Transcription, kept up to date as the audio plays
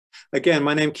Again,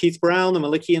 my name is Keith Brown, the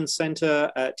Malikian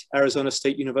Center at Arizona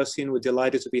State University, and we're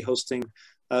delighted to be hosting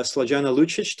Sladana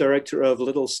Lucic, Director of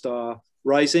Little Star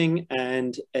Rising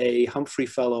and a Humphrey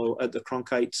Fellow at the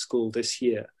Cronkite School this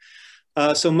year.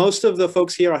 So most of the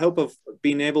folks here, I hope, have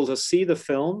been able to see the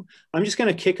film. I'm just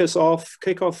going to kick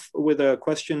off with a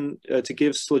question to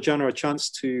give Sladana a chance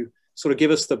to sort of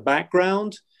give us the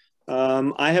background.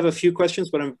 I have a few questions,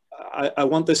 but I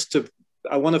want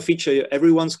to feature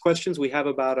everyone's questions. We have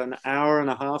about an hour and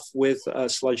a half with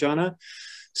Sladana.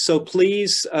 So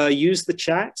please use the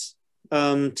chat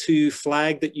to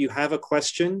flag that you have a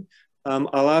question.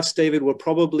 I'll ask David, we'll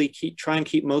probably try and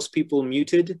keep most people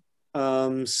muted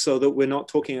so that we're not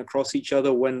talking across each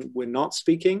other when we're not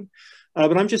speaking.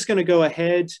 But I'm just going to go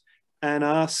ahead and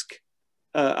ask,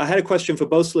 I had a question for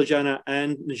both Sladana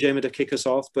and Nujema to kick us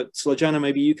off, but Sladana,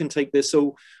 maybe you can take this.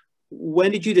 So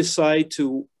when did you decide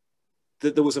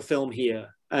that there was a film here?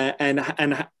 And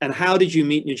how did you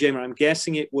meet Nujema? I'm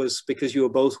guessing it was because you were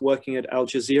both working at Al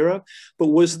Jazeera, but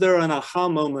was there an aha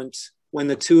moment when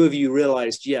the two of you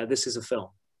realized, yeah, this is a film?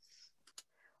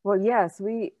 Well, yes,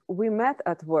 we met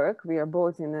at work. We are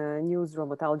both in a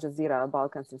newsroom at Al Jazeera,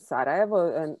 Balkans in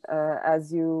Sarajevo. And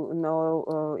as you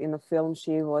know, in the film,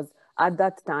 she was at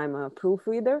that time a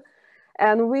proofreader.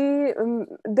 And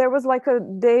there was like a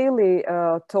daily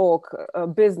talk,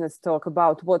 business talk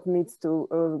about what needs to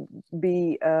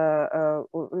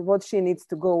what she needs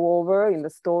to go over in the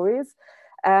stories.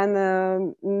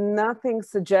 And nothing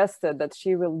suggested that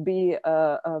she will be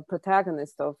a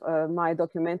protagonist of my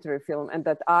documentary film and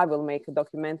that I will make a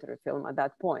documentary film at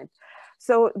that point.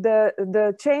 So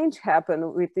the change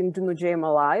happened within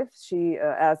Nujema's life. She,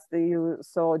 as you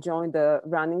saw, joined the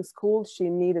running school. She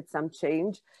needed some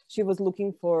change. She was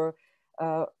looking for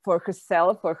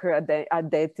herself, for her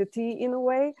identity in a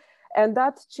way. And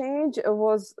that change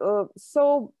was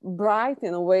so bright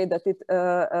in a way that it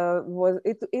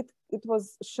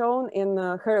was shown in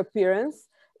her appearance,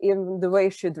 in the way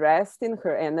she dressed, in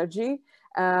her energy.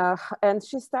 And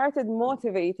she started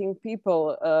motivating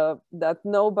people that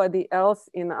nobody else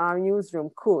in our newsroom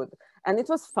could. And it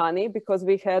was funny because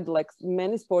we had like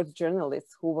many sports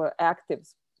journalists who were active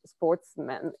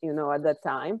sportsmen, you know, at that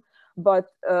time. But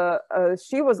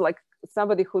she was like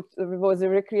somebody who was a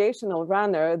recreational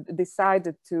runner,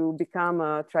 decided to become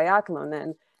a triathlon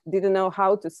and didn't know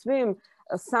how to swim,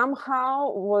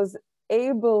 somehow was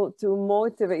able to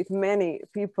motivate many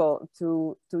people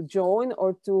to join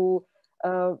or to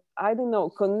I don't know,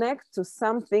 connect to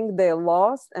something they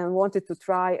lost and wanted to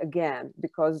try again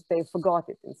because they forgot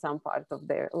it in some part of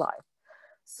their life.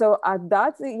 So at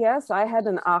that, yes, I had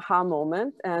an aha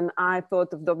moment, and I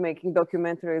thought of making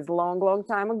documentaries long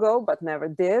time ago, but never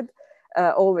did.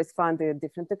 Always found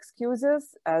different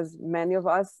excuses, as many of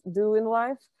us do in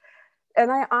life.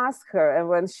 And I asked her, and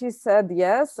when she said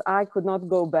yes, I could not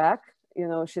go back. You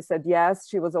know, she said yes.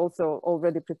 She was also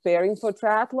already preparing for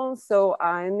triathlon, so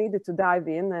I needed to dive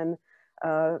in, and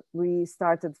we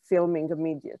started filming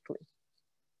immediately.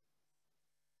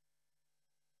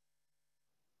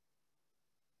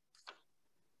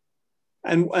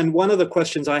 And one of the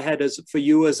questions I had for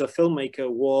you as a filmmaker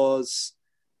was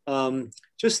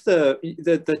just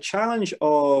the challenge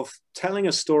of telling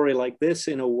a story like this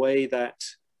in a way that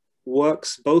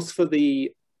works both for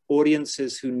the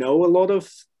audiences who know a lot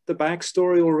of the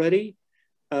backstory already,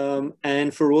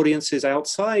 and for audiences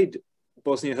outside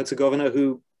Bosnia and Herzegovina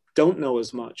who don't know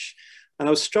as much. And I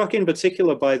was struck in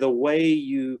particular by the way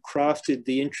you crafted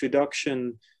the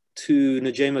introduction to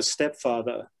Nujema's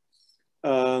stepfather,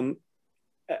 who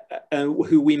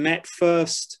we met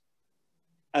first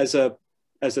as a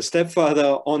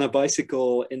stepfather on a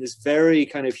bicycle in this very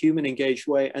kind of human engaged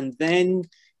way. And then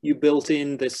you built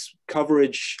in this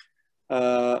coverage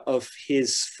of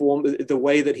his form, the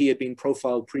way that he had been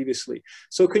profiled previously.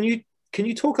 So can you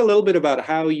talk a little bit about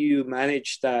how you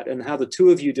managed that and how the two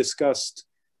of you discussed,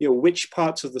 you know, which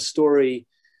parts of the story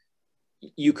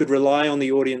you could rely on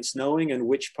the audience knowing and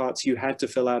which parts you had to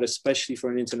fill out, especially for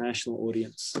an international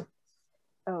audience?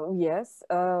 Oh, yes.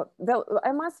 Well,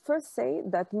 I must first say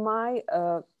that my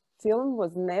film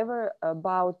was never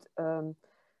about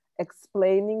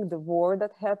explaining the war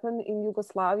that happened in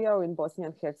Yugoslavia or in Bosnia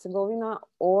and Herzegovina,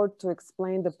 or to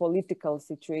explain the political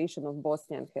situation of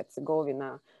Bosnia and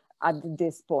Herzegovina at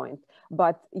this point.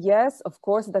 But yes, of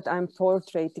course, that I'm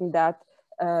portraying that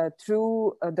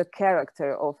through the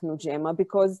character of Nujema,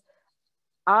 because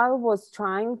I was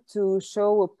trying to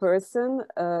show a person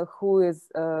who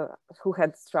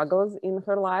had struggles in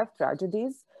her life,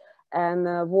 tragedies,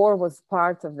 And war was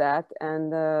part of that,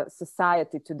 and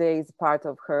society today is part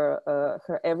of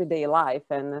her everyday life,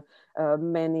 and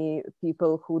many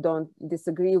people who don't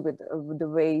disagree with the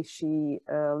way she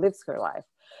lives her life.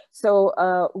 So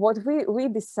what we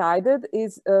decided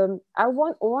is I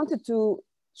wanted to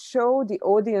show the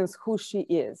audience who she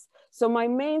is. So my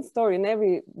main story, in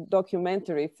every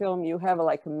documentary film you have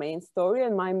like a main story,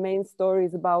 and my main story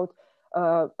is about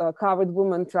a covered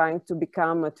woman trying to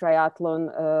become a triathlon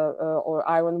or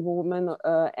Iron woman,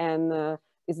 and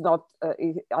is not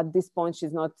at this point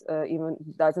she's not even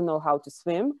doesn't know how to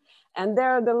swim. And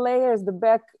there are the layers, the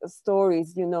back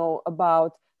stories, you know,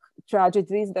 about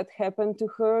tragedies that happened to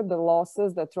her, the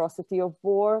losses, the atrocity of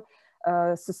war.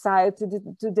 Society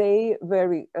today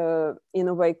very in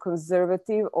a way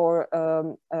conservative, or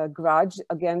a grudge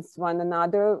against one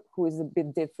another, who is a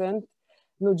bit different.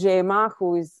 Nujema,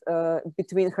 who is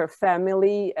between her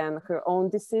family and her own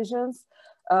decisions.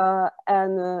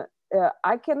 And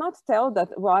I cannot tell that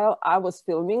while I was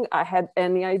filming, I had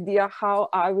any idea how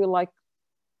I will like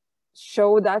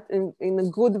show that in a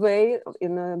good way,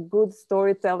 in a good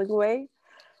storytelling way.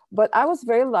 But I was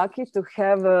very lucky to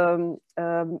have,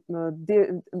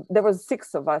 there was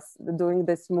 6 of us doing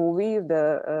this movie,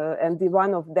 and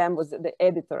one of them was the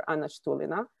editor, Anna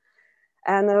Stulina.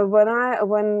 And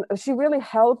when she really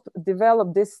helped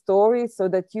develop this story, so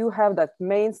that you have that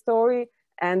main story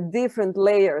and different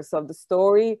layers of the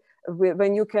story,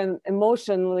 when you can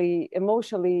emotionally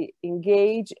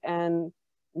engage and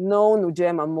know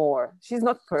Nujema more. She's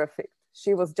not perfect.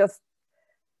 She was just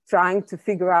trying to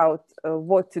figure out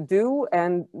what to do,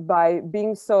 and by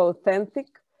being so authentic,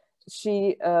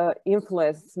 she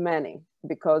influenced many,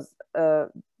 because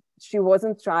she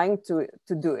wasn't trying to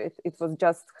do it. It was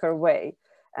just her way.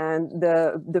 And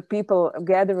the people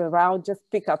gather around just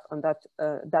pick up on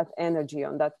that energy,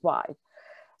 on that vibe.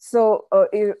 So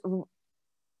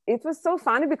it was so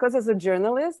funny, because as a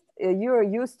journalist, you're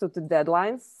used to the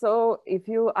deadlines. So if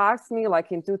you ask me,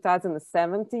 like in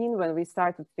 2017, when we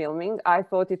started filming, I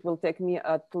thought it will take me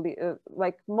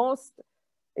like most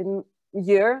in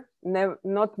year,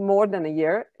 not more than a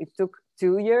year. It took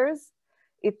 2 years.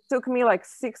 It took me like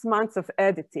 6 months of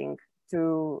editing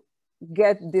to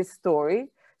get this story.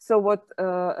 So what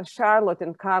Charlotte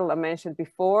and Carla mentioned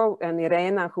before, and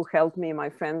Irena, who helped me,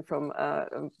 my friend from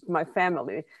my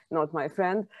family, not my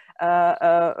friend,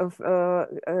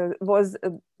 was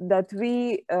that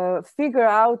we figure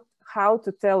out how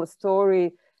to tell a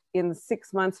story in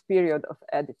 6 months period of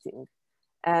editing.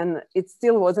 And it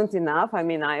still wasn't enough. I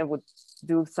mean, I would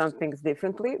do some things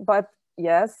differently, but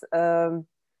yes,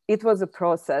 it was a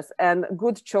process, and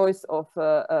good choice of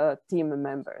team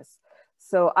members.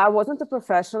 So I wasn't a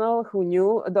professional who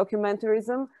knew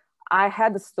documentarism. I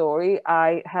had a story,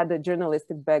 I had a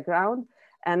journalistic background,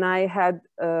 and I had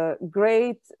a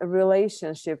great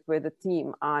relationship with the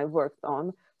team I worked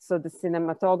on. So the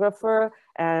cinematographer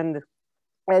and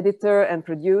editor and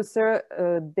producer,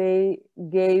 they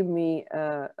gave me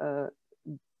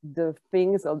the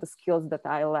things or the skills that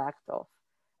I lacked of.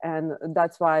 And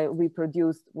that's why we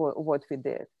produced what we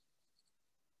did.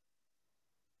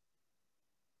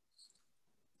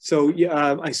 So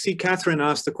yeah, I see Catherine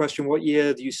asked the question, what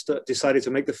year you decided to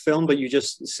make the film, but you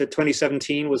just said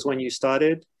 2017 was when you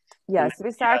started? Yes,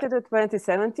 we started in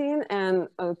 2017, and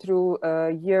through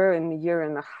a year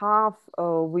and a half,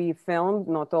 we filmed,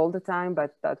 not all the time,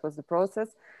 but that was the process.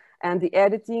 And the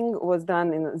editing was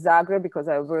done in Zagreb, because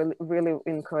I really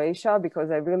in Croatia,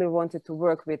 because I really wanted to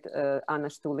work with Anna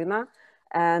Stulina.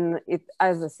 And it,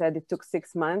 as I said, it took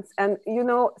 6 months. And, you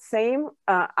know, same,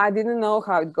 I didn't know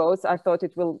how it goes. I thought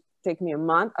it will take me a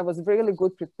month. I was really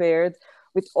good prepared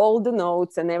with all the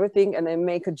notes and everything. And I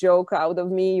make a joke out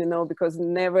of me, you know, because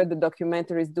never the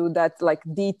documentaries do that, like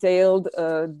detailed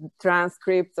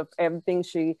transcripts of everything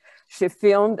she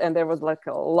filmed. And there was like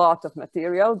a lot of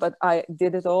material, but I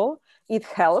did it all. It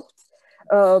helped.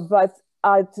 But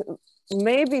at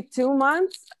maybe 2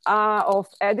 months of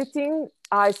editing,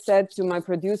 I said to my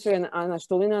producer and Anna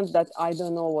Stulina that I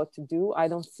don't know what to do. I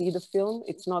don't see the film.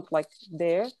 It's not like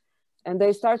there. And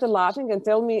they started laughing and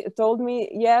told me,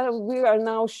 yeah, we are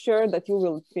now sure that you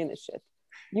will finish it.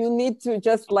 You need to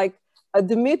just like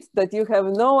admit that you have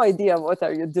no idea what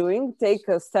are you doing, take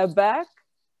a step back,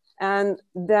 and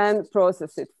then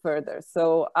process it further.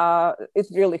 So it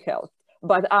really helped.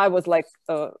 But I was like,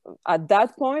 at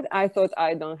that point, I thought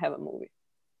I don't have a movie.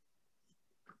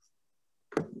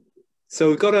 So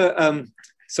we've got a,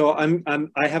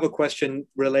 I have a question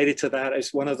related to that.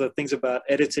 It's one of the things about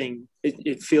editing.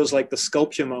 It feels like the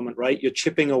sculpture moment, right? You're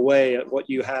chipping away at what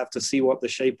you have to see what the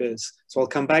shape is. So I'll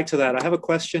come back to that. I have a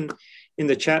question in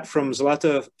the chat from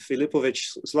Zlata Filipovic.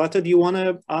 Zlata, do you want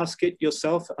to ask it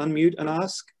yourself? Unmute and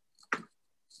ask.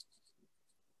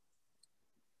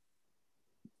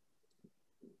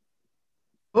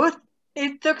 Good.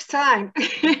 It took time.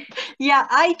 Yeah,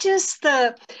 I just,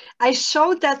 I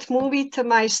showed that movie to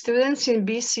my students in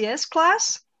BCS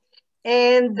class.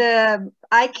 And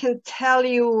I can tell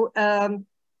you,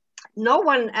 no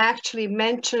one actually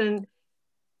mentioned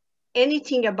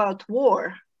anything about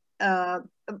war.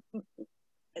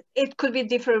 It could be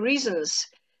different reasons,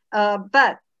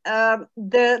 but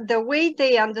the way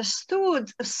they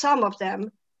understood, some of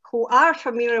them who are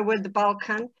familiar with the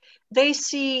Balkan, they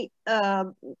see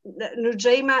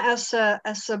Nujaima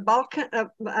as a Balkan,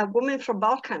 a woman from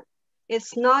Balkan.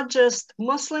 It's not just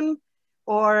Muslim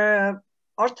or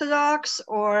Orthodox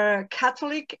or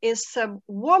Catholic. It's a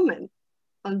woman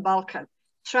on Balkan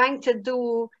trying to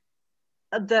do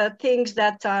the things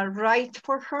that are right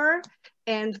for her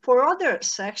and for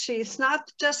others. Actually, it's not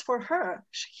just for her.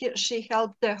 She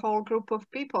helped the whole group of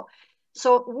people.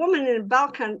 So women in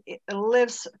Balkan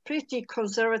lives pretty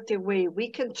conservative way. We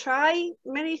can try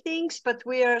many things, but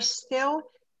we are still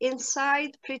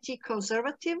inside pretty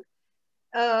conservative.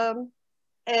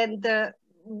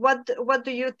 What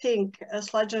do you think,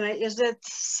 Sladana? Is it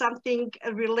something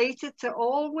related to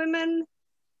all women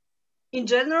in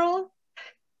general?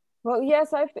 Well,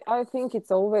 yes, I think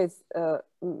it's always,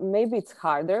 maybe it's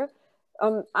harder.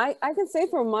 I can say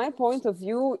from my point of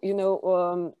view, you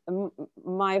know,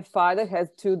 my father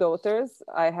has two daughters.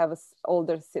 I have an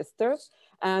older sister.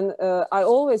 And I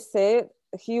always say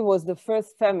he was the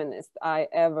first feminist I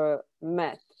ever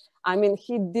met. I mean,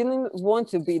 he didn't want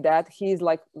to be that. He's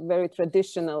like very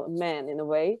traditional man in a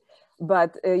way.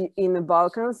 But in the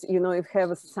Balkans, you know, if you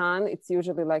have a son, it's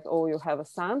usually like, oh, you have a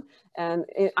son. And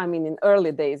I mean, in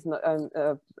early days,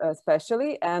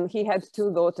 especially, and he had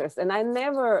two daughters. And I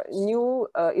never knew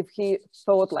if he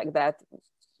thought like that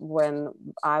when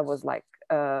I was like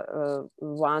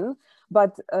one.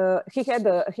 But he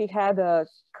had a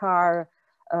car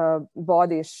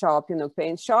body shop, you know,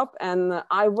 paint shop. And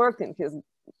I worked in his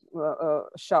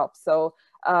shop. So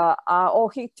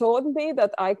he told me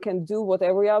that I can do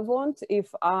whatever I want if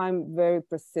I'm very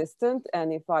persistent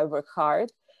and if I work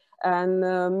hard. And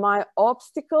my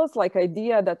obstacles, like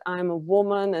idea that I'm a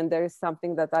woman and there is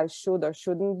something that I should or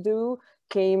shouldn't do,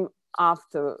 came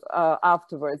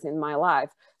afterwards in my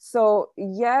life. So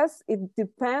yes, it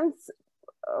depends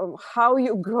how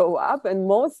you grow up, and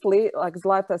mostly, like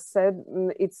Zlata said,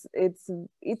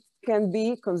 it can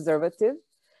be conservative.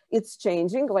 It's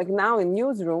changing. Like now in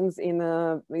newsrooms,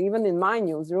 even in my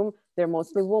newsroom, they're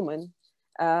mostly women.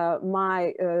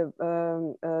 My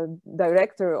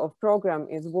director of program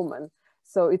is woman.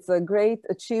 So it's a great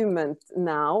achievement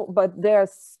now, but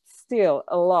there's still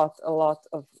a lot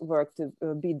of work to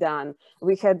be done.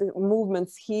 We had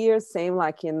movements here, same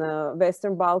like in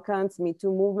Western Balkans, Me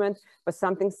Too movement, but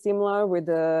something similar with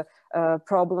the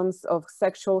problems of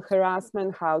sexual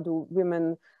harassment. How do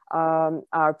women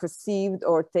are perceived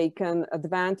or taken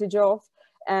advantage of?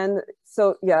 And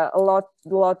so, yeah, a lot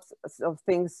of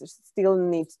things still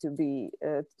need to be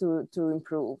to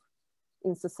improve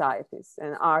in societies,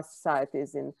 and our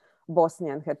societies in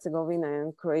Bosnia and Herzegovina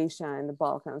and Croatia and the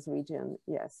Balkans region.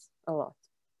 Yes, a lot.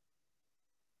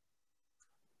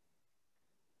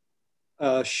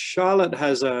 Charlotte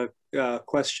has a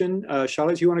question.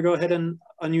 Charlotte, do you want to go ahead and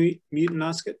unmute and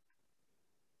ask it?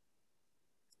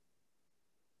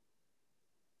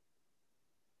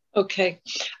 Okay.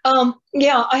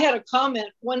 Yeah, I had a comment.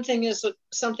 One thing is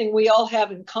something we all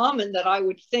have in common that I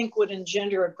would think would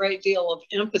engender a great deal of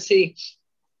empathy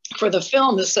for the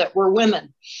film is that we're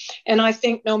women. And I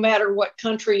think no matter what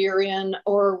country you're in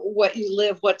or what you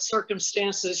live, what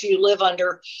circumstances you live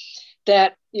under,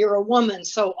 that you're a woman.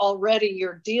 So already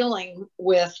you're dealing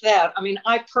with that. I mean,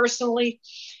 I personally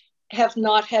have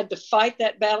not had to fight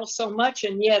that battle so much,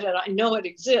 and yet I know it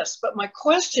exists. But my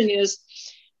question is,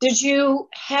 did you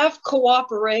have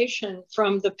cooperation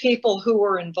from the people who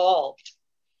were involved?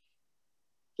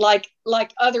 Like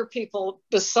other people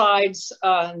besides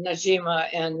Najima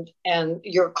and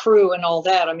your crew and all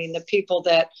that? I mean, the people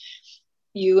that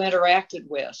you interacted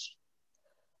with.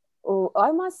 Oh,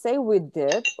 I must say we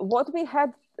did. What we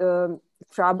had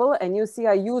trouble, and you see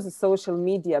I use social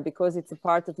media because it's a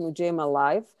part of Nujema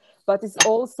life, but it's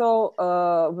also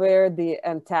where the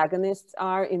antagonists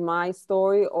are in my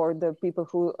story, or the people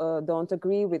who don't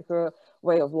agree with her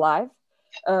way of life.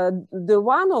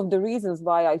 One of the reasons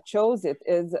why I chose it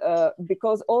is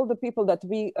because all the people that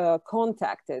we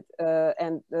contacted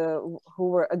and who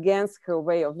were against her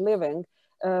way of living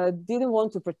didn't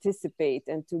want to participate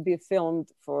and to be filmed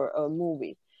for a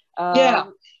movie. Yeah.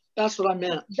 That's what I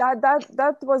meant.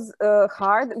 That was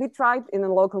hard. We tried in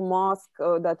a local mosque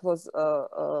that was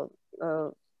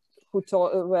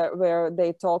where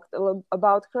they talked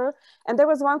about her, and there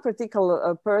was one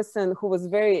particular person who was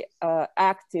very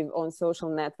active on social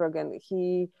network, and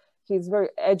he's very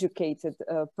educated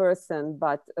person,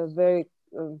 but a very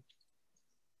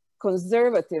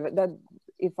conservative. That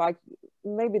if I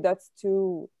maybe that's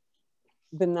too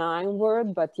benign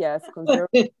word, but yes,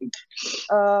 conservative.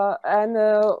 I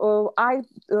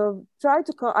tried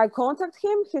to I contact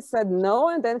him. He said no,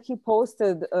 and then he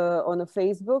posted on a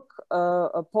Facebook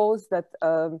a post that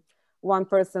one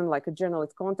person, like a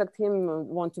journalist, contact him,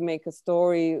 want to make a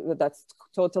story that's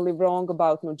totally wrong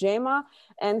about Nujema,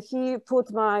 and he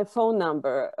put my phone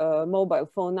number, mobile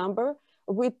phone number,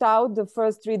 without the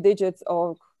first 3 digits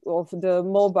of the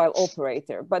mobile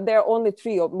operator. But there are only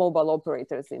 3 mobile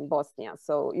operators in Bosnia,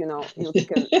 so you know you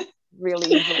can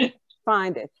really easily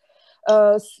find it.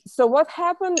 So what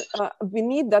happened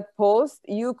beneath that post,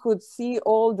 you could see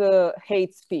all the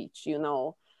hate speech, you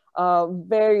know,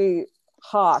 very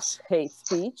harsh hate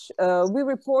speech. We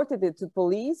reported it to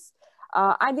police.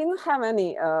 I didn't have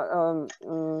any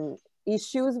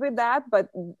issues with that, but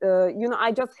you know,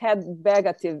 I just had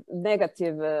negative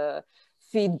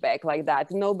feedback like that.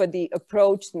 Nobody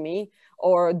approached me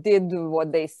or did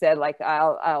what they said, like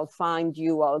I'll find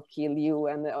you, I'll kill you,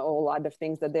 and all other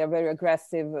things, that they're very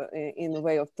aggressive in the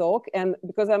way of talk. And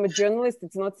because I'm a journalist,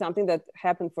 it's not something that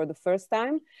happened for the first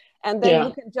time. And then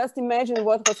you can just imagine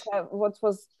what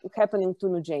was happening to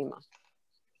Nujema.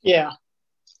 Yeah.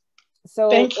 So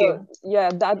thank you. Yeah,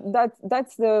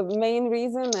 that's the main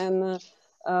reason. And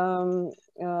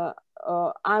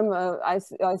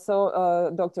I saw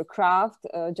Dr. Kraft,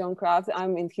 John Kraft.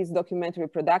 I'm in his documentary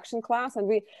production class,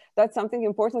 and that's something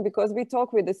important because we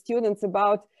talk with the students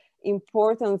about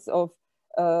importance of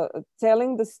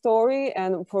telling the story.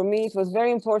 And for me, it was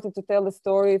very important to tell the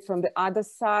story from the other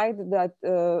side, that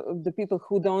the people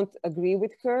who don't agree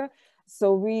with her.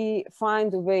 So we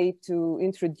find a way to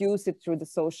introduce it through the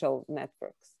social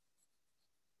networks.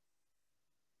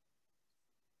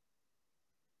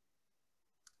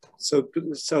 So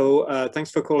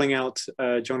thanks for calling out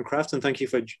John Kraft, and thank you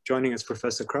for joining us,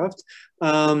 Professor Kraft.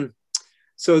 So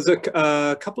there's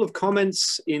a couple of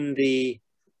comments in the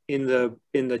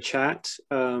chat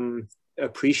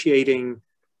appreciating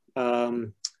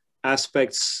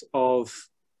aspects of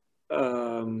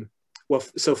well,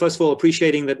 so first of all,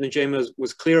 appreciating that Nujema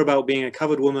was clear about being a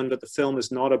covered woman, but the film is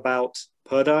not about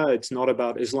Purda, it's not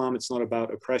about Islam, it's not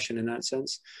about oppression in that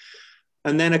sense.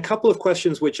 And then a couple of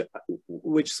questions which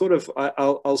sort of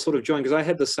I'll sort of join, because I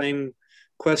had the same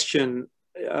question.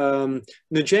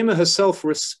 Nujema herself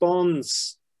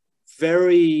responds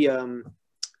very, you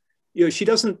know, she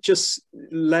doesn't just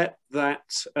let that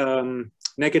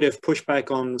negative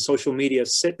pushback on social media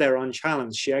sit there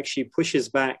unchallenged. She actually pushes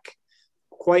back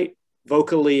quite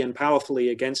vocally and powerfully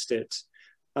against it.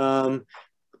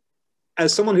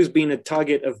 As someone who's been a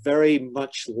target of very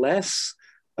much less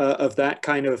of that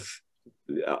kind of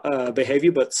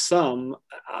behavior, but some,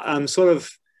 I'm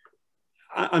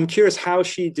curious how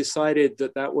she decided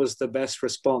that that was the best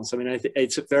response. I mean,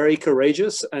 it's very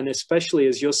courageous, and especially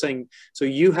as you're saying, so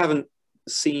you haven't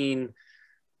seen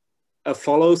a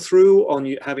follow through on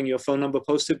you having your phone number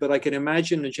posted, but I can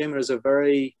imagine Nujema is a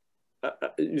very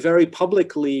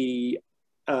publicly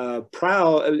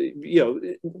proud, you know,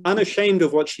 unashamed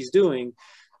of what she's doing.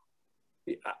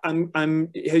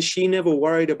 Has she never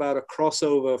worried about a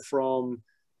crossover from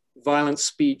violent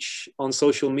speech on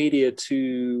social media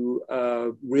to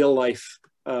real life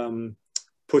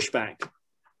pushback?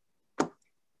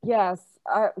 Yes,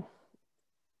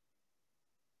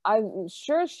 I'm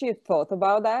sure she thought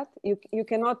about that. You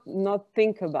cannot not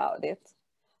think about it.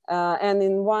 And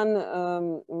in one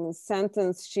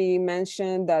sentence, she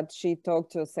mentioned that she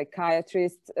talked to a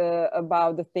psychiatrist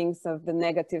about the things of the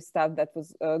negative stuff that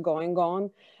was going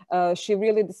on. She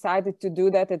really decided to do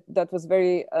that. That was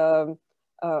very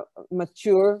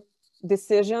mature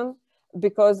decision,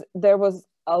 because there was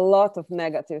a lot of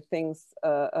negative things.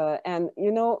 And,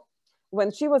 you know,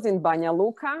 when she was in Banja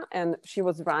Luka and she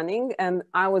was running, and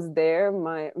I was there,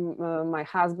 my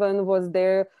husband was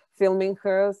there, filming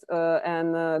her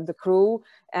and the crew,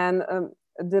 and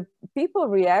the people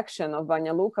reaction of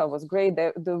Banja Luka was great.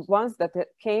 The ones that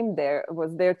came there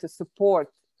was there to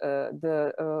support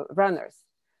the runners.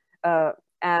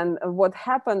 And what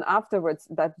happened afterwards,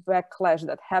 that backlash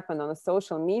that happened on the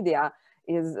social media,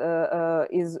 is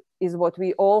what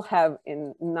we all have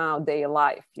in nowadays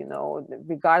life, you know,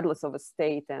 regardless of a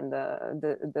state and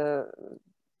the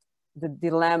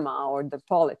dilemma or the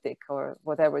politic or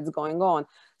whatever is going on.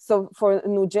 So for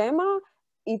Nujema,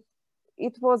 it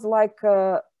it was like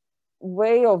a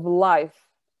way of life.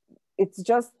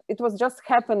 It was just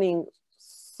happening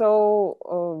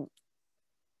so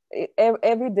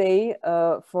every day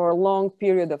for a long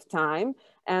period of time.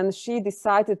 And she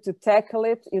decided to tackle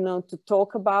it, you know, to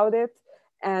talk about it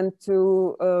and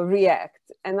to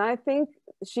react. And I think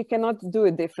she cannot do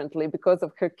it differently because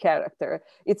of her character.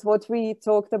 It's what we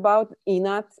talked about,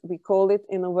 innate, we call it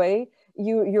in a way.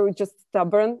 You're just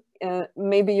stubborn.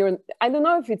 Maybe you're, I don't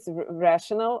know if it's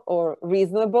rational or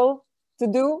reasonable to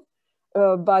do,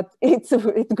 but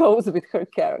it goes with her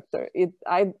character.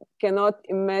 I cannot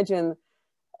imagine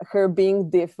her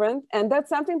being different. And that's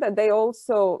something that they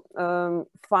also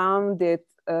found it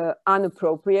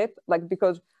inappropriate, like,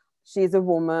 because she's a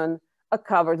woman, a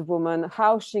covered woman,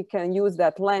 how she can use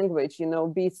that language, you know,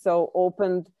 be so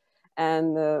open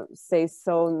and say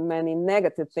so many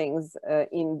negative things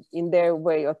in their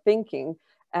way of thinking.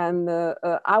 And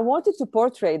I wanted to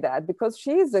portray that because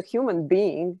she is a human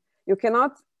being. You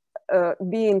cannot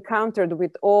be encountered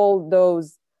with all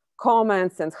those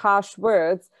comments and harsh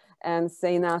words and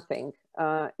say nothing.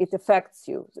 It affects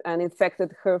you, and it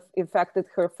affected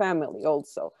her family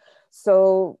also.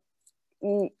 So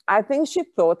I think she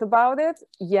thought about it,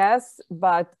 yes,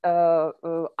 but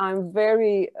I'm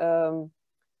very, I'm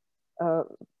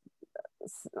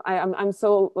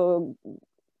so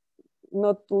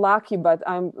not lucky, but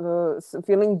I'm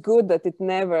feeling good that it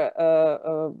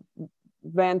never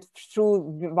went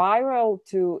through viral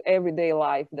to everyday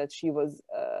life, that she was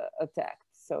attacked.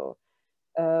 So,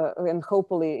 and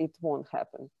hopefully it won't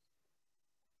happen.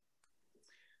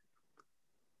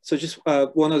 So just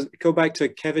want to go back to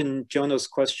Kevin Jono's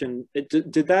question.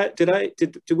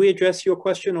 Did we address your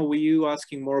question, or were you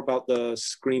asking more about the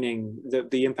screening,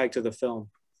 the impact of the film?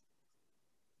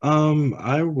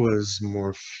 I was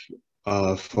more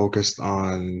focused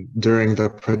on during the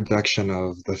production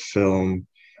of the film,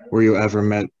 were you ever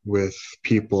met with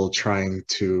people trying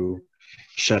to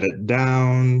shut it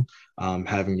down,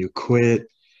 having you quit?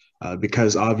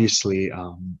 Because obviously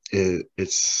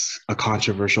it's a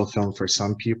controversial film for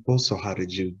some people. So how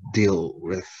did you deal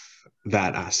with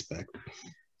that aspect?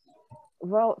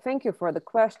 Well, thank you for the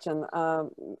question.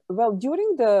 Well,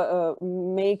 during the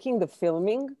making the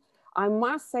filming, I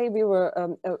must say we were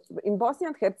in Bosnia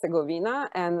and Herzegovina,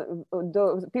 and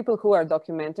the people who are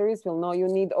documentaries will know you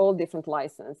need all different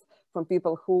licenses from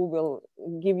people who will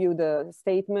give you the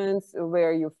statements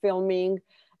where you're filming.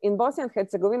 In Bosnia and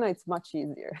Herzegovina, it's much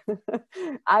easier.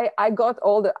 I got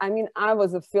all the, I mean, I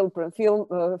was a field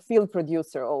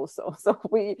producer also. So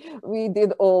we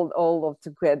did all of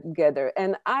together.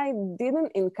 And I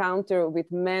didn't encounter with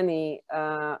many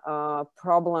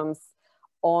problems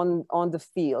on the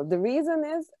field. The reason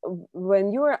is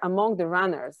when you are among the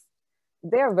runners,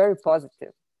 they are very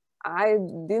positive. I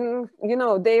didn't, you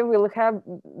know, they will have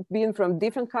been from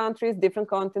different countries, different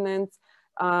continents,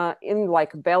 in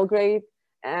like Belgrade,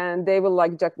 and they will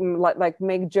like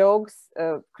make jokes,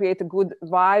 create a good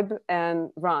vibe and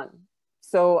run.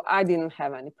 So I didn't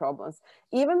have any problems.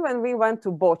 Even when we went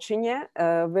to Bocinje,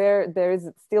 where there is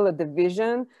still a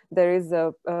division, there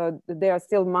are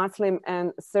still Muslim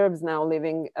and Serbs now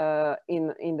living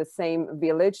in the same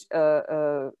village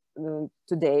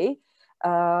today.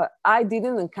 I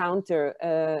didn't encounter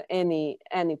any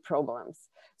problems.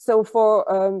 So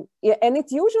and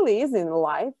it usually is in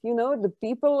life, you know, the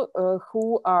people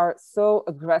who are so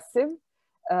aggressive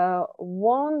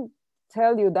won't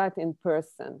tell you that in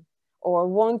person, or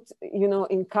won't, you know,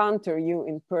 encounter you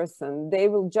in person. They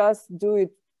will just do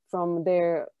it from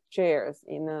their chairs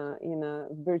in a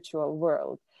virtual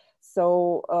world.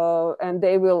 So, and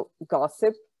they will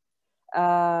gossip.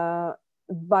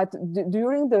 But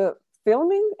during the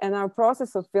filming and our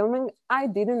process of filming, I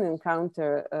didn't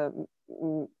encounter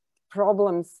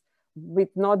problems with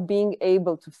not being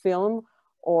able to film,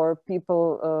 or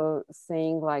people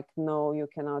saying like, no, you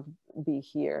cannot be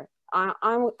here.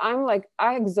 I'm like,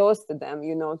 I exhausted them,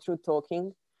 you know, through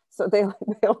talking. So they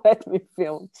let me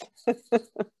film.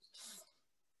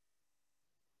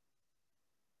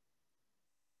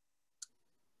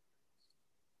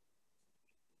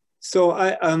 So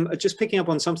I just picking up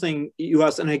on something you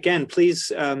asked, and again,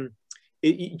 please,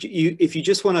 if you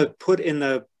just want to put in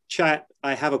the chat,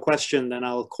 I have a question, then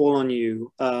I'll call on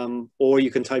you, or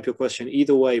you can type your question,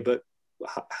 either way, but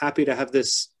happy to have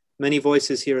this many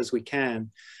voices here as we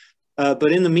can.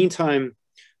 But in the meantime,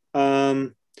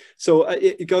 so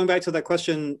going back to that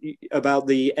question about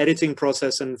the editing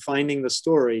process and finding the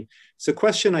story, it's a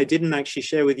question I didn't actually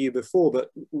share with you before,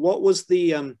 but what was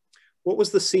the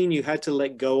scene you had to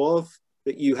let go of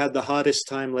that you had the hardest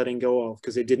time letting go of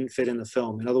because it didn't fit in the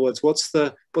film? In other words, what's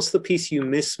the piece you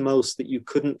miss most that you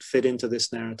couldn't fit into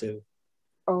this narrative?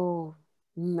 Oh,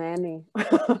 many.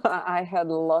 I had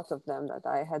a lot of them that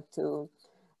I had to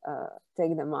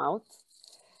take them out.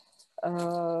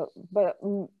 But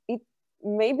it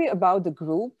may be about the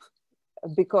group,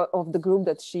 because of the group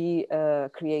that she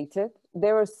created.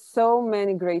 There were so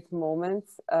many great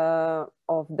moments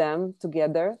of them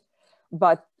together,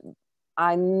 but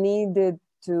I needed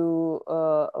to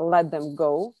let them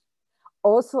go.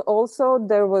 Also,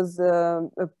 there was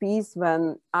a piece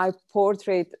when I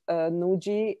portrayed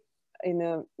Nuji in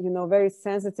a very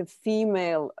sensitive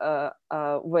female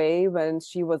way, when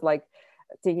she was like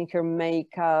taking her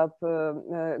makeup,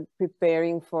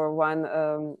 preparing for one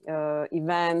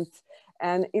event,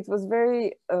 and it was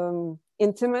very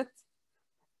intimate.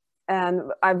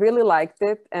 And I really liked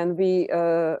it, and we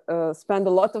spent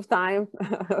a lot of time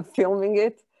filming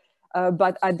it.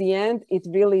 But at the end, it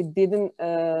really didn't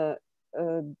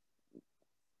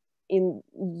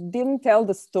tell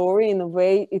the story in a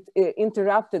way. It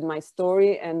interrupted my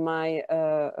story and my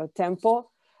tempo,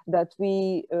 that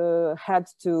we had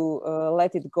to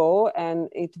let it go, and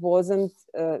it wasn't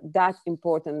that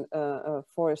important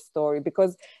for a story,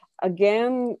 because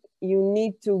again, you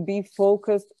need to be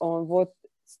focused on what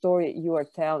story you are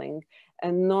telling,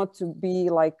 and not to be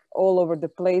like all over the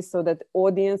place, so that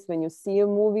audience, when you see a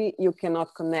movie, you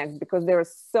cannot connect, because there are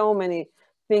so many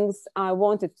things I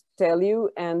wanted to tell you,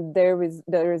 and there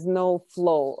is no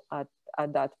flow at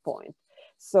that point.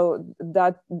 So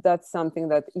that's something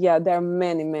that, yeah, there are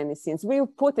many scenes. We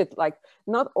put it like,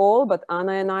 not all, but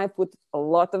Anna and I put a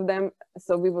lot of them,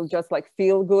 so we will just like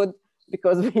feel good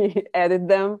because we edit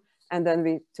them and then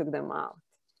we took them out.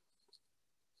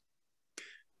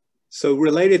 So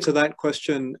related to that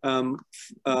question,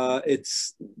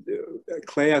 it's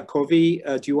Clea Covey.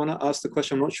 Do you want to ask the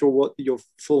question? I'm not sure what your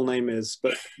full name is,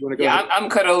 but you want to go ahead? I'm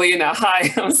Carolina.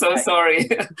 Hi, I'm so sorry.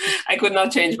 I could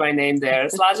not change my name there.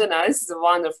 Sladana, this is a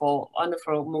wonderful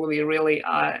movie, really.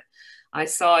 I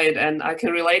saw it and I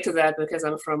can relate to that because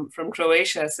I'm from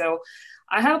Croatia. So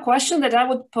I have a question that I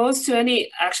would pose to any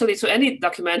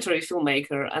documentary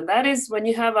filmmaker, and that is, when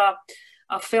you have a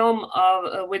film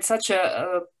with such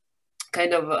a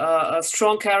kind of a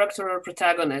strong character or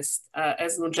protagonist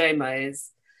as Nuđema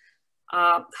is,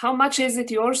 how much is it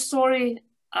your story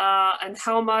and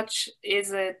how much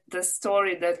is it the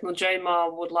story that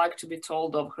Nuđema would like to be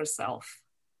told of herself?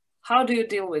 How do you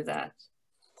deal with that?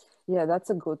 Yeah, that's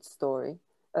a good story.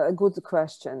 A good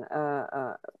question.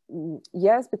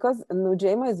 Yes, because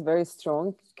Nuđema is a very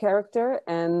strong character,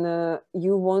 and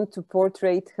you want to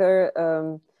portray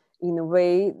her in a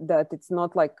way that it's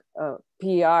not like a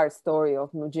PR story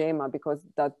of Nuđema, because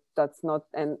that's not,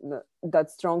 and that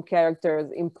strong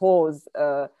characters impose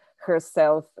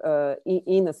herself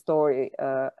in a story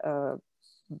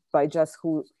by just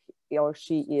who he or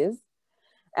she is.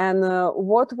 And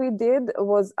what we did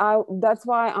was, that's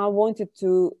why I wanted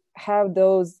to have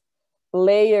those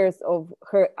layers of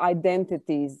her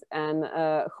identities and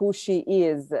who she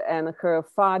is, and her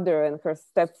father and her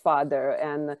stepfather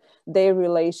and their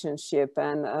relationship,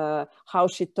 and how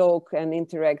she talks and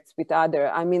interacts with others.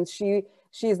 I mean, she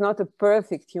is not a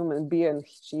perfect human being.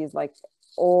 She is like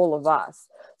all of us.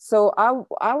 So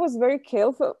I was very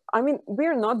careful. I mean,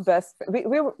 we're not best.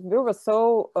 We were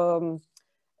so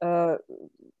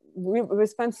we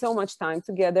spent so much time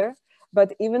together.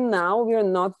 But even now, we are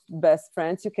not best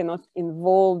friends. You cannot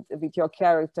involve with your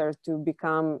character to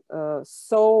become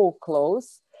so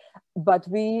close. But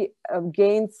we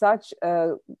gained such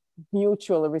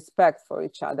mutual respect for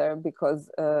each other, because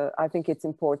I think it's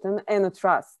important, and a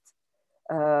trust.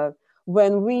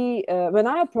 When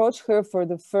I approached her for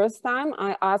the first time,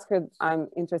 I asked her, I'm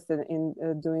interested in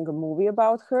doing a movie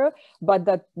about her, but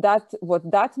what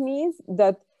that means,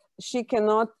 that she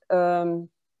cannot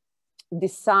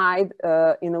decide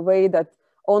in a way that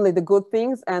only the good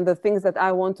things and the things that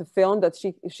I want to film, that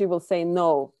she will say,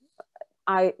 no,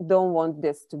 I don't want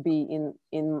this to be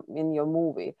in your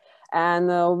movie. And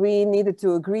we needed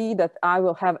to agree that I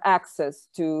will have access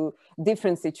to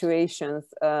different situations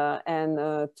and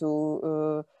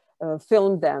to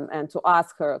film them and to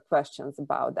ask her questions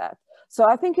about that. So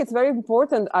I think it's very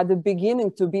important at the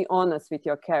beginning to be honest with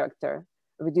your character,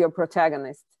 with your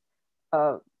protagonist.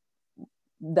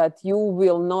 That you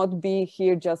will not be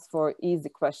here just for easy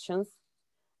questions,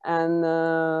 and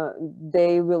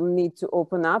they will need to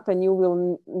open up, and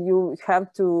you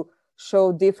have to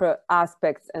show different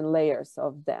aspects and layers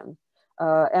of them.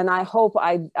 And I hope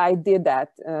I did that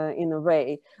in a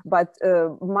way. But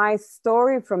my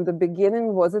story from the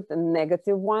beginning wasn't a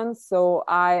negative one. So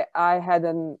I had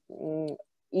an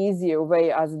easier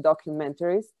way as a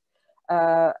documentarist.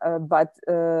 But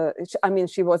I mean,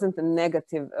 she wasn't a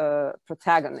negative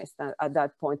protagonist at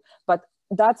that point. But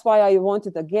that's why I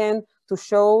wanted, again, to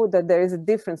show that there is a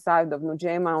different side of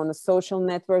Nuđema on the social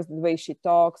networks, the way she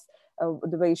talks,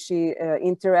 the way she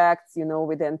interacts, you know,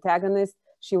 with the antagonist.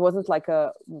 She wasn't like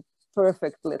a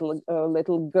perfect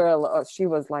little girl. She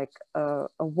was like a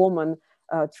woman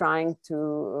trying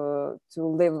to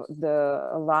live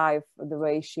the life the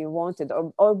way she wanted,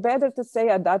 or better to say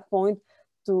at that point,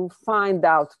 to find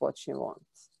out what she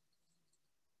wants.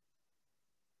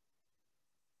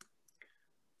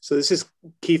 So this is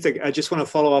Keith. I just want to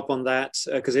follow up on that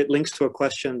because it links to a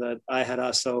question that I had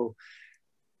asked. So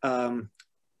I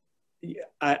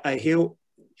hear.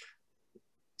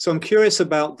 So I'm curious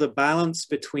about the balance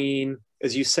between,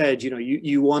 as you said, you know,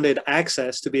 you wanted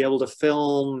access to be able to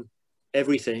film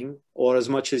everything, or as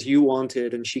much as you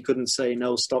wanted, and she couldn't say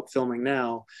no, stop filming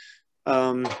now.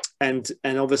 And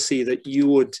obviously that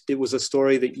it was a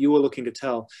story that you were looking to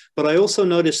tell. But I also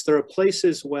noticed there are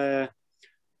places where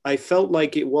I felt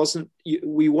like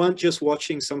we weren't just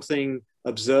watching something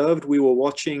observed, we were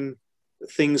watching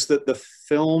things that the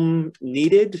film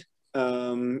needed,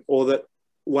 or that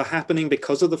were happening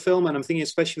because of the film. And I'm thinking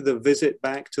especially the visit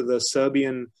back to the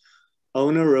Serbian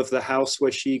owner of the house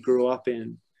where she grew up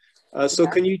in. So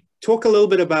can you talk a little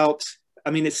bit about,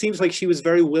 I mean, it seems like she was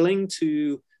very willing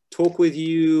to talk with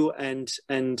you and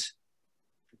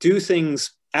do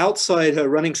things outside her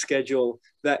running schedule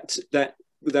that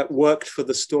worked for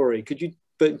the story. Could you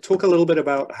talk a little bit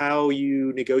about how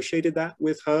you negotiated that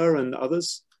with her and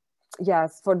others?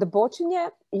 Yes, for the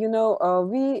Bočinje, you know,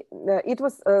 it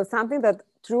was something that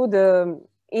through the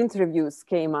interviews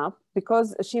came up,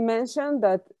 because she mentioned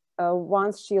that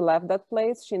once she left that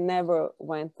place, she never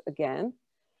went again.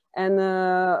 And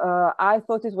I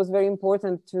thought it was very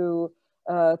important to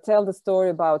tell the story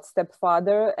about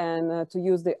stepfather and to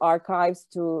use the archives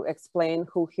to explain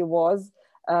who he was,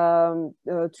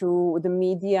 through the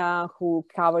media who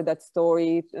covered that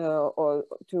story or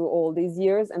through all these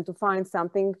years, and to find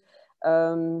something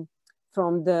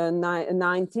from the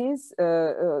 90s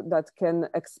that can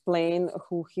explain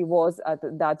who he was at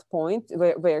that point,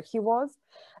 where he was.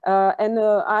 And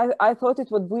I thought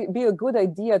it would be a good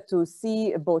idea to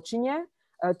see Bočinje,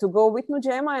 to go with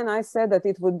Nuđema, and I said that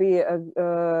it would be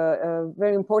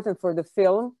very important for the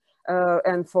film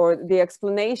and for the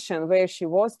explanation where she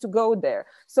was, to go there.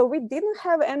 So we didn't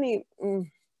have any...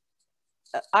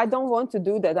 I don't want to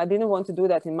do that. I didn't want to do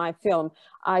that in my film.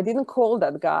 I didn't call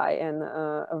that guy and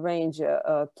arrange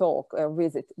a talk, a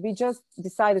visit. We just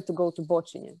decided to go to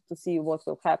Bočinje to see what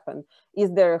will happen.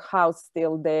 Is their house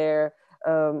still there?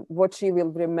 What she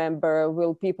will remember?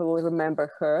 Will people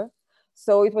remember her?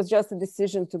 So it was just a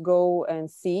decision to go and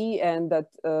see, and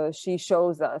that she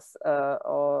shows us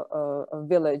a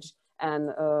village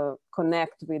and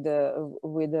connect with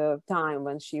the time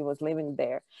when she was living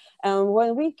there. And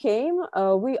when we came,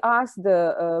 we asked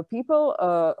the people,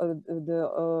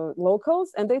 the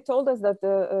locals, and they told us that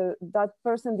that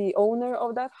person, the owner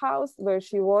of that house where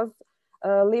she was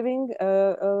living,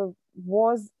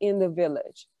 was in the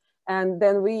village. And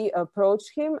then we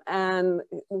approached him, and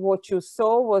what you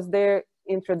saw was their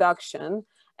introduction,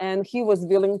 and he was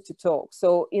willing to talk.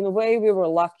 So in a way, we were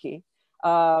lucky.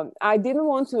 I didn't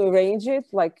want to arrange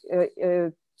it, like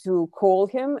to call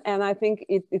him, and I think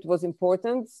it was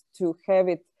important to have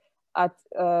it at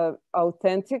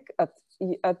authentic, at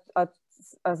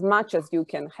as much as you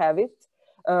can have it,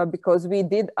 because we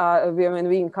did, when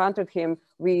we encountered him,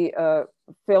 we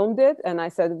filmed it, and I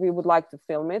said we would like to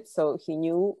film it, so he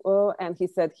knew, and he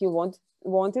said he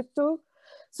wanted to.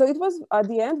 So it was at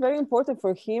the end very important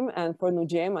for him and for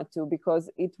Nuđema too,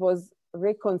 because it was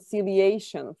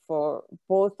reconciliation for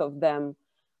both of them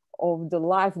of the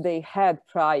life they had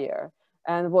prior,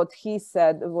 and what he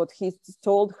said, what he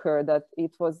told her, that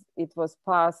it was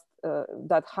past,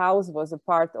 that house was a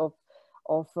part of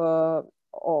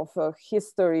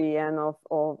history and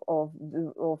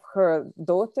of her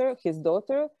daughter, his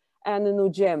daughter, and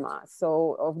Nuđema,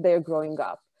 so of their growing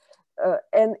up.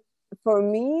 And for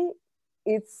me,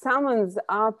 it summons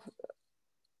up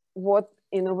what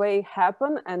in a way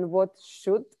happened and what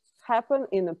should happen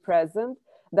in the present,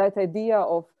 that idea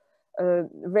of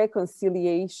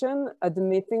reconciliation,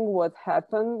 admitting what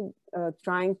happened,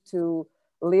 trying to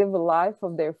live a life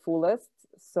of their fullest.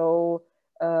 So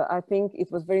I think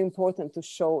it was very important to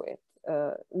show it.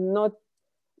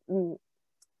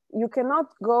 You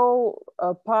cannot go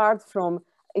apart from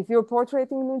if you're portraying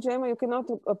Nujema, you cannot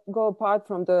go apart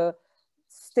from the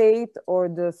state or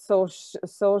the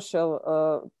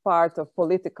social part of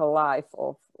political life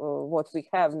of what we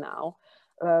have now.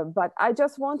 But I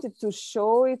just wanted to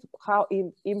show it how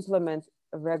it implement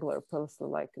a regular person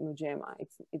like Nujema.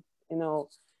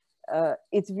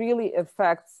 It really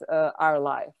affects our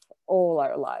life, all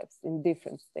our lives in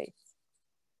different states.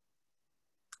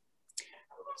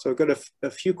 So I've got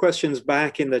a few questions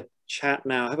back in the chat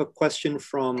now. I have a question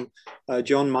from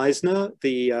John Meisner,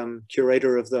 the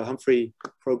curator of the Humphrey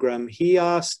program. He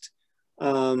asked,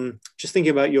 just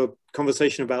thinking about your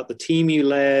conversation about the team you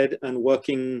led and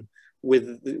working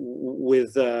with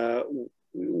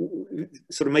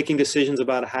sort of making decisions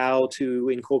about how to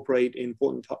incorporate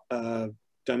important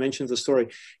dimensions of story.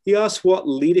 He asked what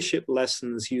leadership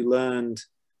lessons you learned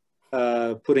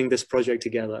putting this project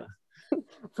together.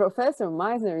 Professor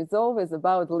Meisner is always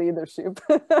about leadership.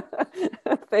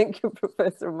 Thank you,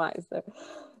 Professor Meisner.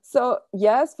 So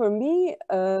yes, for me,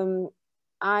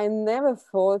 I never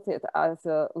thought it as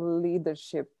a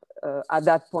leadership at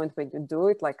that point when you do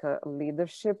it, like a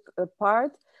leadership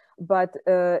part, but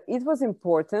it was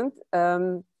important.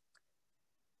 I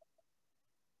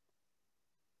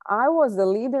was the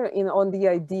leader on the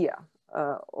idea.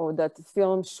 Or that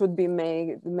film should be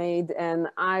made, and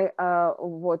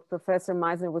what Professor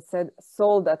Meisner would said,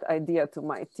 sold that idea to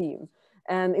my team,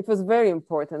 and it was very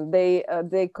important. They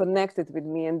connected with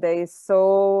me, and they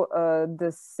saw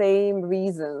the same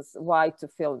reasons why to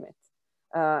film it.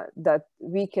 That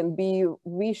we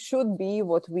should be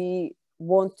what we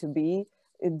want to be,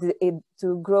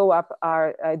 to grow up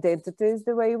our identities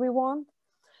the way we want.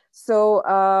 So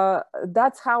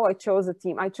that's how I chose a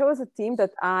team. I chose a team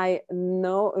that I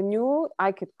knew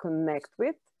I could connect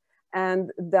with,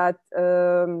 and that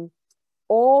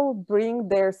all bring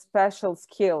their special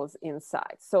skills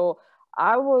inside. So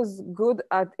I was good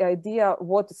at the idea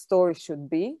what the story should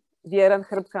be. Vjeran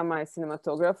Hrbka, my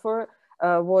cinematographer,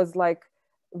 was like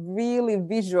really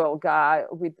visual guy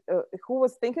with who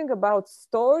was thinking about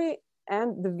story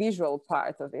and the visual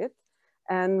part of it.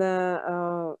 And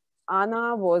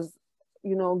Anna was,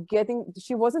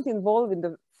 she wasn't involved in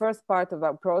the first part of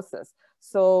our process.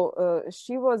 So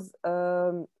she was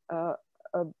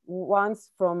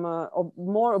once from a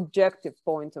more objective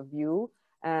point of view,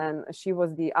 and she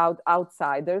was the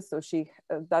outsider. So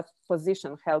that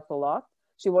position helped a lot.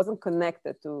 She wasn't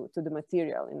connected to the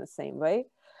material in the same way.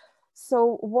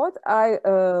 So what I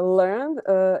learned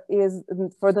is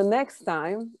for the next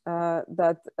time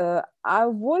that I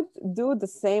would do the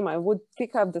same. I would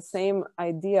pick up the same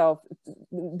idea of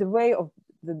the way of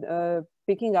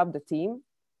picking up the team,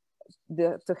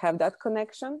 to have that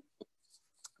connection.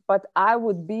 But I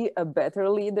would be a better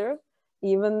leader,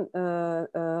 even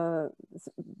for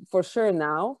sure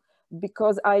now,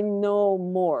 because I know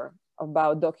more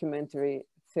about documentary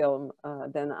film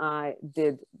than I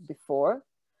did before.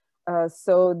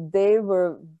 So they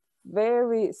were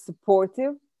very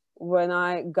supportive when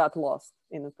I got lost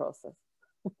in the process.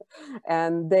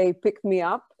 And they picked me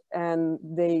up and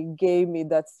they gave me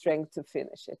that strength to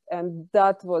finish it. And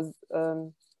that was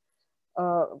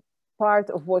part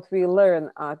of what we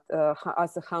learn as a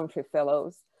Humphrey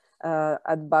Fellows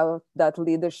about that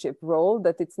leadership role,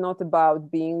 that it's not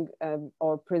about being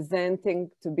or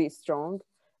presenting to be strong.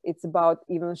 It's about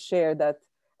even share that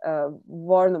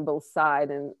vulnerable side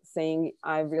and saying,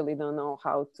 I really don't know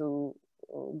how to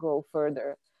go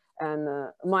further.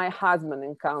 And my husband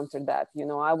encountered that.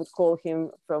 I would call him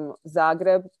from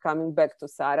Zagreb, coming back to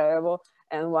Sarajevo.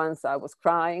 And once I was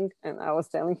crying and I was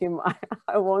telling him,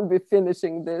 I won't be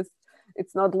finishing this.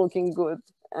 It's not looking good.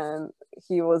 And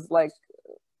he was like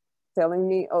telling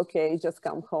me, okay, just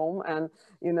come home. And,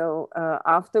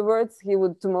 afterwards he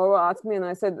would tomorrow ask me, and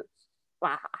I said,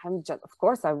 of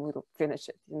course I will finish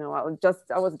it.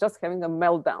 I was just having a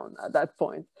meltdown at that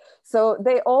point. So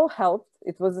they all helped.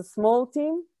 It was a small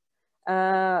team,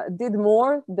 did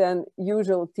more than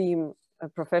usual team, a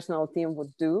professional team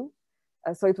would do.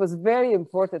 So it was very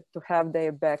important to have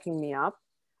their backing me up.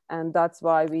 And that's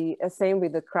why same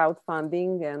with the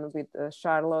crowdfunding and with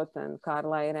Charlotte and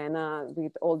Carla, Irena,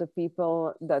 with all the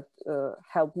people that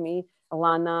helped me,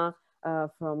 Alana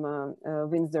from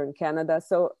Windsor in Canada.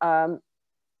 So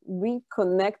we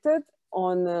connected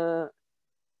on the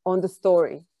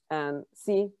story, and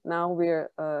see, now we're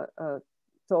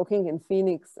talking in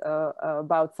Phoenix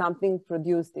about something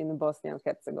produced in Bosnia and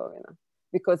Herzegovina,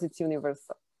 because it's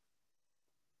universal.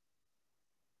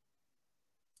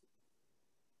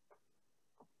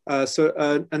 So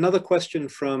another question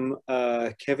from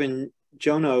Kevin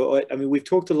Jono. I mean, we've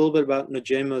talked a little bit about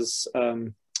Nujema's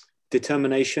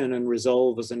determination and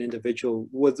resolve as an individual.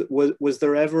 Was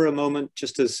there ever a moment,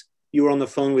 just as you were on the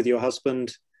phone with your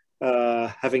husband,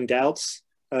 having doubts?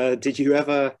 Did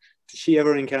she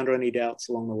ever encounter any doubts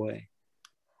along the way?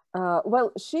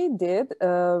 Well, she did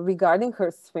regarding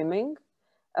her swimming,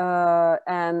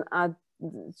 and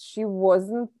she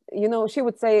wasn't, you know, she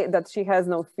would say that she has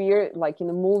no fear, like in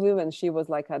a movie when she was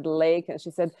like at the lake, and she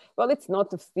said, well, it's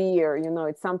not a fear, you know,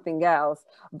 it's something else.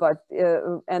 But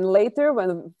and later when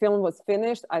the film was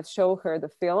finished, I showed her the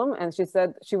film, and she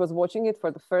said she was watching it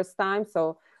for the first time.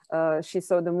 So she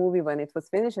saw the movie when it was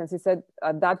finished, and she said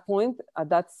at that point, at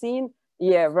that scene,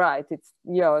 yeah, right, it's,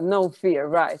 yeah, no fear,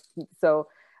 right. So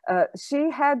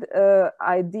she had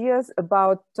ideas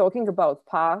about talking about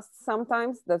past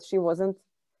sometimes that she wasn't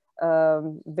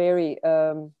very,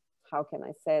 how can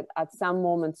I say it, at some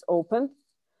moments open.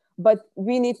 But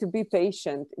we need to be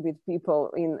patient with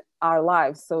people in our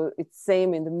lives. So it's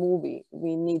same in the movie.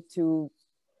 We need to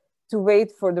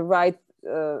wait for the right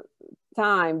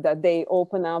time that they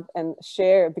open up and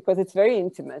share, because it's very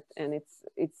intimate and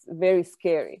it's very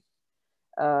scary.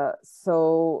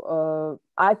 So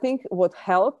I think what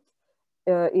helped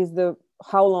is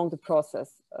how long the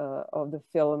process of the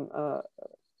film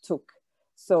took.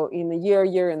 So in a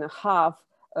year and a half,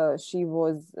 she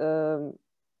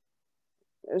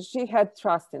had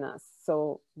trust in us.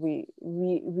 So we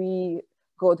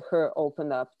got her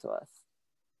opened up to us.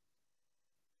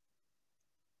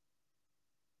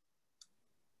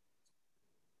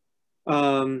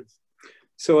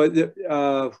 So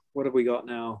what have we got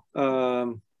now?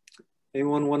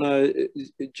 Anyone want to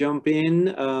jump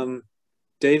in?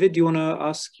 David, do you want to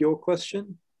ask your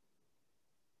question?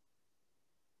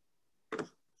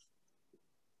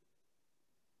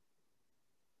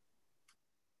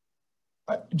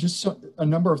 Just a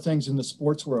number of things in the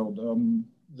sports world.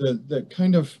 The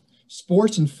kind of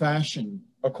sports and fashion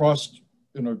across,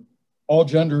 you know, all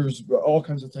genders, all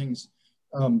kinds of things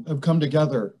have come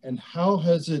together. And how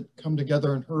has it come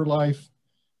together in her life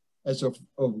as a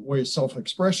way of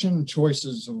self-expression,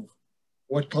 choices of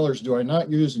what colors do I not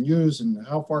use, and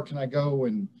how far can I go,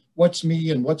 and what's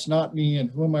me and what's not me, and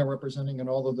who am I representing, and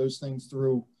all of those things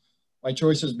through my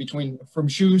choices from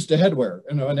shoes to headwear,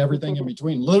 you know, and everything in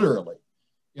between, literally.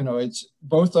 You know, it's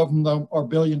both of them are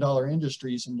billion-dollar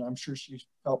industries, and I'm sure she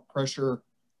felt pressure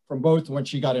from both when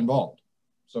she got involved.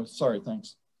 So sorry,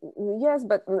 thanks. Yes,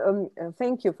 but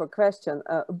thank you for question.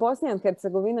 Bosnia and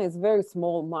Herzegovina is very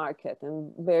small market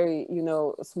and very, you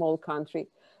know, small country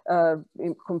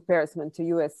in comparison to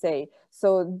USA.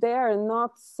 So there are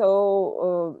not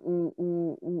so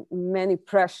many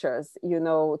pressures, you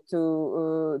know,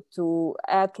 to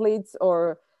athletes,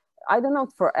 or I don't know,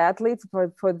 for athletes,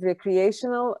 for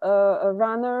recreational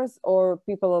runners, or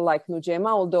people like Nujema,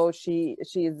 although she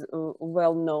is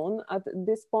well known at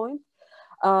this point.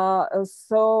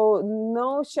 So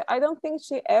no, I don't think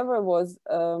she ever was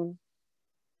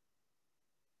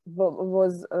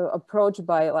approached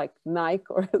by like Nike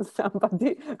or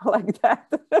somebody like that.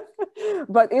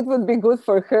 But it would be good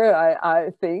for her,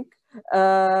 I think.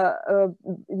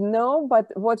 No, but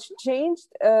what changed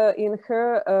in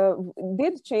her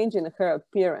did change in her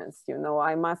appearance, you know,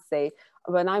 I must say.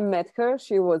 When I met her,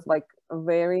 she was like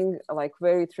wearing like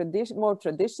very more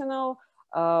traditional,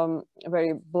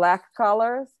 very black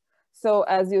colors. So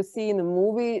as you see in the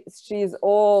movie, she's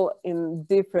all in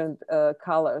different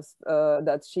colors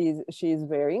that she's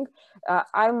wearing.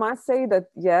 I must say that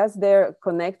yes, they're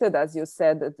connected, as you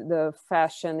said, the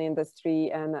fashion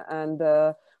industry and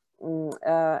the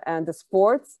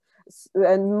sports.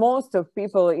 And most of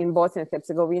people in Bosnia and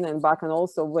Herzegovina and Balkan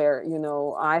also wear, you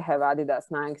know, I have Adidas,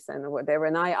 Nikes and whatever.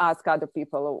 And I ask other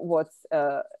people what's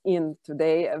in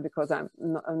today, because I'm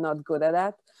not good at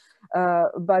that.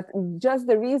 But just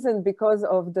the reason, because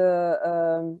of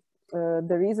the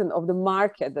reason of the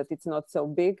market, that it's not so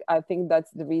big, I think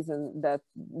that's the reason that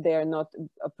they're not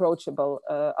approached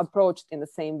in the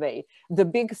same way. The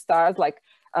big stars like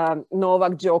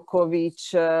Novak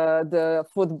Djokovic, the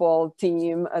football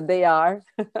team, they are.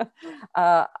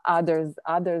 Others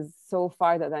so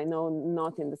far that I know,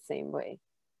 not in the same way.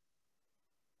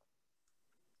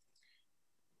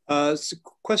 So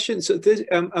question, so this,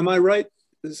 am I right?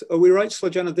 Are we right,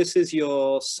 Sladana, this is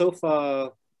your so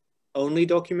far only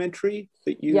documentary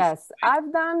that you? Yes,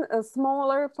 I've done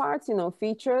smaller parts, you know,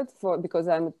 featured because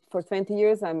for 20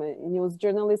 years I'm a news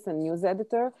journalist and news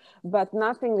editor, but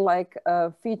nothing like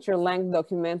a feature-length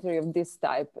documentary of this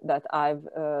type that I've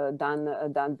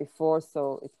done before.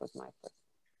 So it was my first.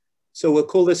 So we'll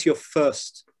call this your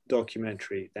first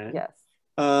documentary then. Yes.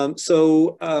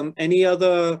 So any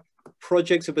other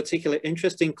projects of particular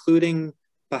interest, including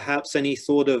perhaps any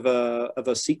thought of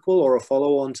a sequel or a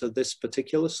follow-on to this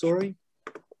particular story?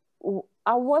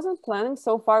 I wasn't planning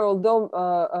so far, although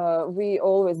we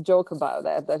always joke about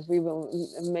that we will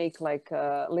make like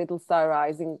Little Star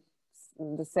Rising,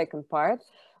 the second part.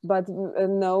 But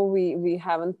no, we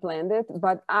haven't planned it.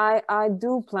 But I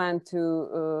do plan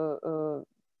to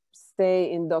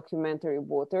stay in documentary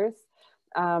waters,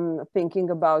 thinking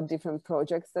about different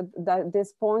projects at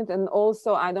this point. And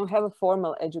also, I don't have a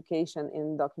formal education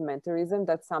in documentarism.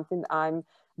 That's something I'm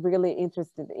really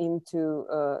interested in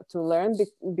to learn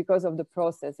because of the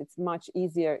process. It's much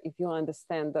easier if you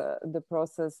understand the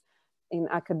process in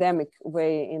academic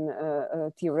way, in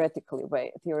a theoretical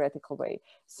way.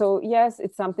 So yes,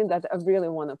 it's something that I really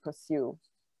want to pursue.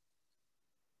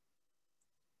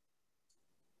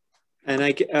 And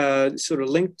I sort of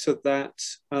linked to that.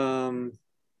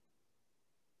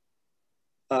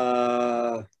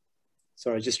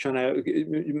 Sorry, just trying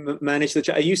to manage the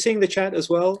chat. Are you seeing the chat as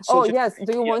well? Oh yes.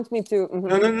 Do you want me to?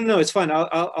 Mm-hmm. No. It's fine.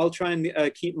 I'll try and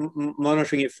keep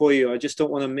monitoring it for you. I just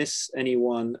don't want to miss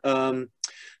anyone.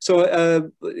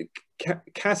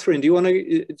 Catherine, do you want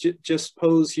to just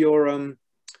pose your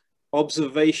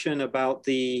observation about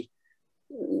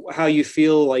how you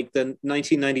feel like the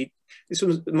 1990? This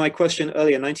was my question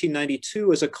earlier.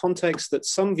 1992 is a context that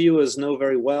some viewers know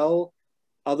very well,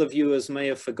 other viewers may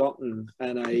have forgotten,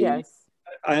 and yes.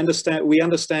 I understand. We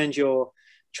understand your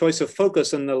choice of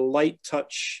focus and the light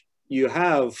touch you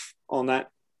have on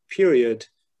that period.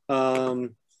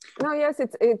 No, yes,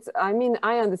 it's. I mean,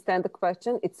 I understand the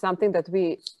question. It's something that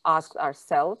we asked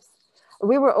ourselves.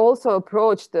 We were also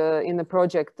approached in the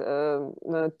project to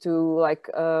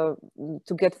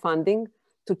get funding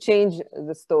to change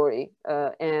the story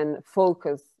and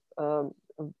focus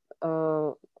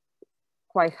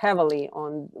quite heavily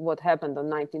on what happened in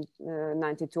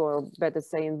 1992, or better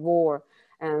say in war,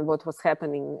 and what was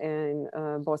happening in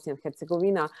Bosnia and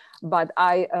Herzegovina. But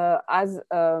I, as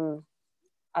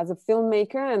a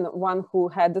filmmaker and one who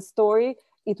had the story,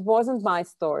 it wasn't my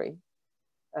story.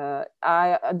 There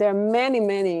are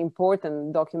many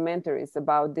important documentaries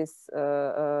about this,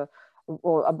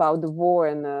 or about the war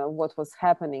and what was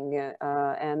happening,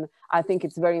 and I think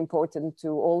it's very important to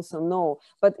also know.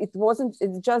 But it wasn't.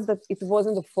 It's just that it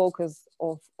wasn't the focus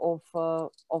of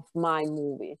my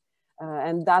movie,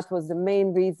 and that was the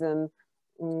main reason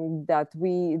that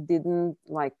we didn't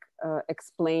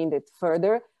explain it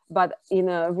further. But in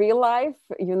real life,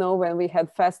 you know, when we had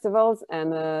festivals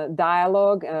and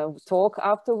dialogue, talk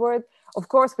afterward, of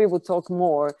course we would talk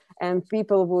more, and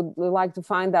people would like to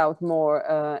find out more,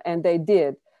 and they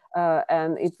did.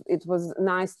 And it was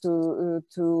nice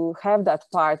to have that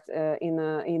part in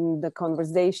the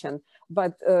conversation.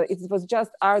 But it was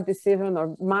just our decision,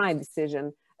 or my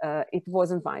decision. It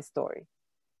wasn't my story.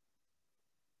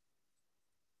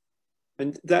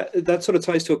 And that sort of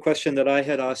ties to a question that I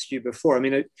had asked you before. I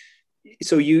mean,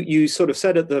 so you sort of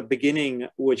said at the beginning,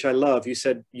 which I love, you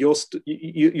said your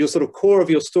sort of core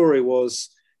of your story was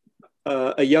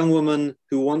a young woman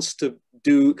who wants to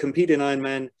compete in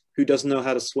Ironman who doesn't know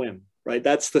how to swim, right?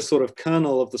 That's the sort of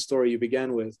kernel of the story you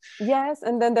began with. Yes,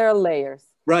 and then there are layers.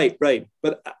 Right.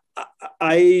 But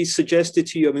I suggested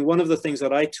to you, I mean, one of the things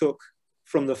that I took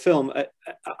from the film,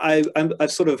 I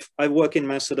work in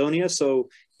Macedonia, so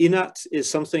Inat is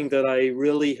something that I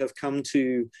really have come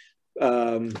to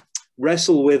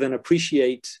wrestle with and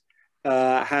appreciate,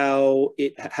 how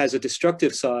it has a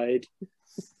destructive side,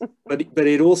 but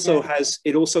it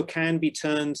also can be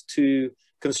turned to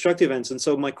constructive ends. And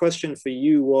so my question for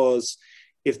you was,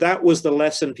 if that was the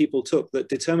lesson people took, that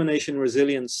determination,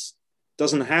 resilience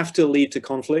doesn't have to lead to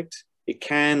conflict, it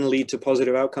can lead to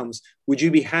positive outcomes. Would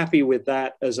you be happy with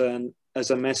that as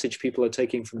a message people are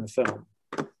taking from the film?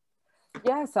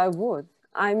 Yes, I would.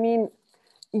 I mean,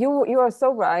 you are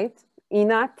so right.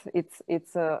 Inat,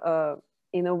 it's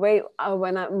in a way,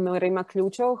 when Marima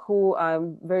Ključo, who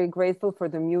I'm very grateful for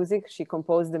the music, she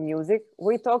composed the music.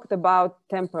 We talked about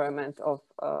temperament of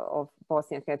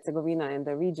Bosnia and Herzegovina and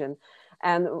the region.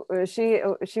 And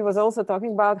she was also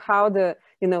talking about how the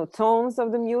tones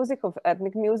of the music, of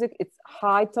ethnic music, it's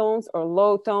high tones or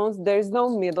low tones. There's no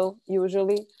middle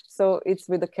usually, so it's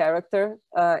with the character,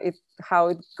 how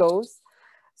it goes.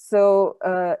 So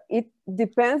it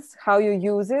depends how you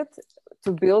use it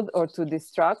to build or to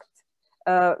destruct.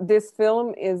 This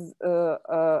film is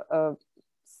the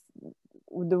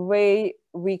way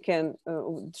we can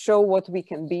show what we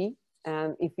can be,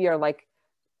 and if we are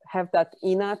have that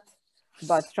Inat,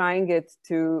 but trying it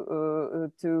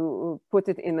to put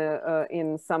it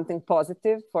in something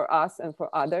positive for us and for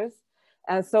others.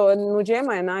 And so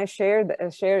Nujema and I share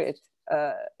it.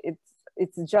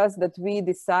 it's just that we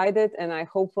decided, and I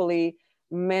hopefully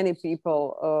many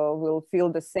people will feel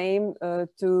the same,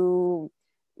 to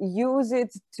use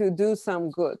it to do some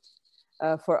good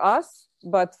for us,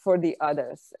 but for the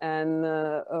others. And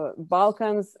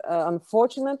Balkans,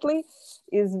 unfortunately,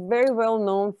 is very well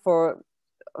known for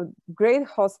great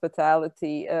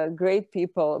hospitality, great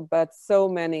people, but so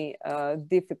many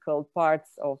difficult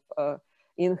parts of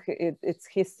its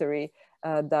history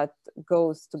that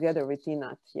goes together with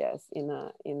Inat, yes,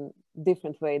 in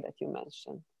different way that you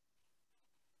mentioned.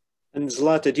 And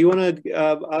Zlata, do you want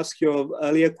to ask your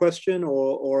earlier question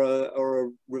or a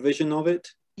revision of it?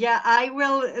 Yeah, I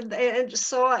will.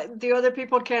 So the other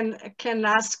people can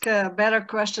ask a better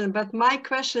question. But my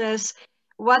question is,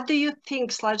 what do you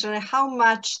think, Sladana, how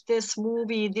much this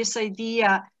movie, this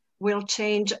idea will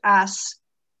change us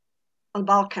on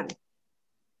Balkan?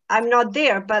 I'm not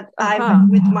there, but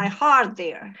I'm with my heart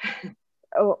there.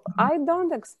 Oh, I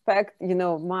don't expect, you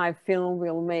know, my film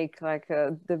will make like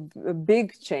a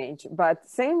big change, but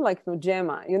same like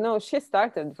Nujema, you know, she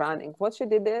started running. What she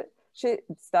did, she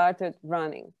started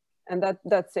running, and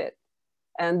that's it.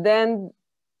 And then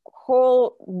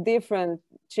whole different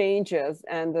changes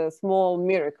and small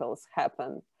miracles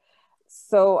happen.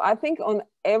 So I think on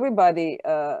everybody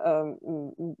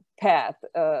path,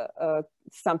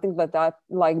 something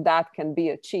like that can be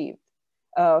achieved.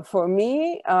 For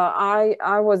me,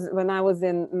 I was, when I was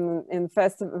in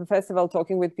festival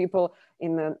talking with people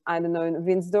in I don't know, in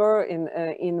Windsor,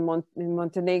 in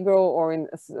Montenegro, or in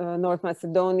North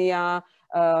Macedonia,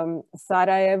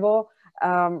 Sarajevo,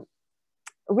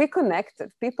 we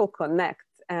connected. People connect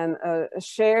and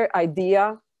share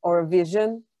idea or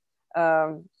vision.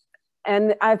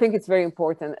 And I think it's very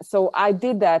important. So I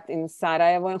did that in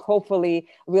Sarajevo, and hopefully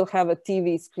we'll have a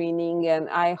TV screening, and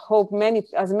I hope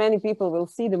as many people will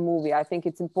see the movie. I think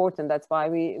it's important. That's why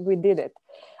we did it.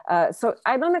 So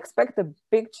I don't expect a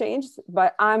big change,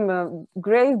 but I'm a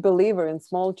great believer in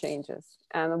small changes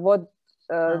and what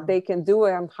they can do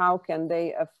and how can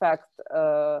they affect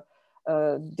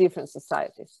different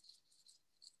societies.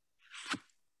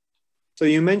 So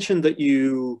you mentioned that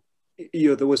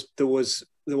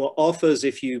there were offers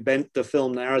if you bent the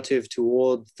film narrative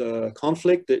toward the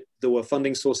conflict, that there were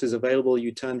funding sources available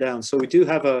you turned down. So we do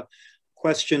have a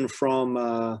question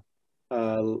from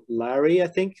Larry, I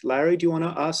think. Larry, do you want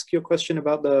to ask your question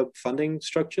about the funding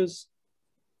structures?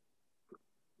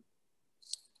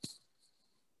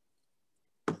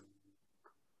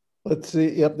 Let's see.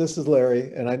 Yep, this is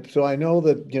Larry, and so I know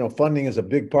that, you know, funding is a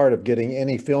big part of getting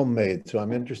any film made. So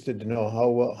I'm interested to know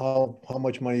how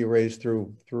much money you raised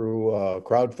through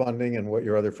crowdfunding and what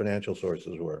your other financial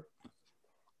sources were.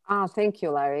 Thank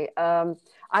you, Larry.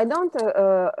 I don't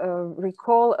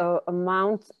recall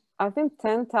amount. I think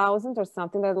 10,000 or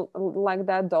something like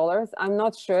that dollars. I'm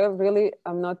not sure. Really,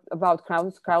 I'm not about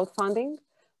crowdfunding,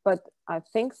 but I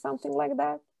think something like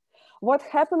that. What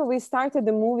happened, we started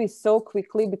the movie so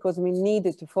quickly because we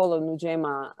needed to follow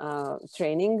Nujema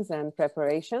trainings and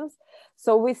preparations.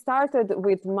 So we started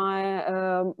with my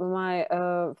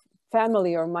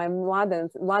family, or my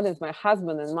Mladen's, my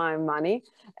husband, and my money,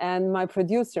 and my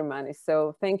producer money.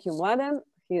 So thank you, Mladen.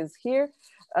 He is here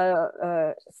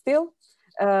still.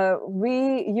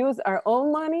 We use our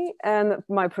own money and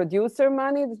my producer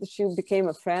money. She became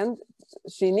a friend.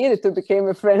 She needed to become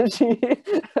a friend.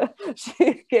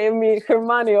 She gave me her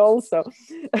money also.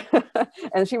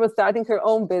 And she was starting her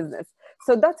own business.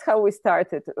 So that's how we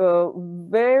started,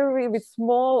 with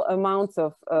small amounts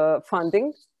of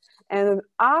funding. And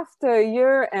after a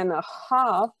year and a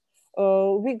half,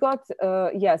 we got,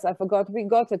 yes, I forgot, we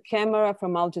got a camera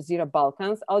from Al Jazeera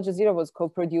Balkans. Al Jazeera was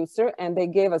co-producer, and they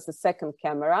gave us a second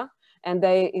camera, and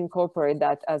they incorporated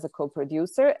that as a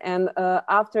co-producer. And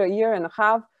after a year and a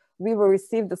half, we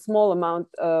received a small amount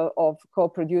of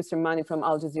co-producer money from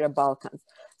Al Jazeera Balkans.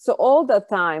 So all the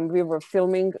time we were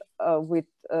filming with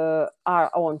our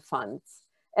own funds,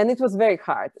 and it was very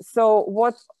hard. So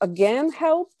what again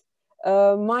helped,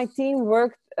 my team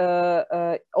worked,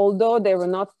 although they were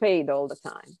not paid all the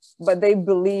time, but they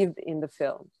believed in the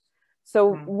film.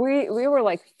 So we were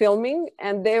like filming,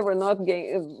 and they were not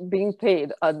being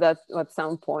paid at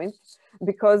some point,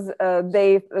 because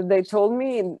they told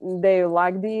me they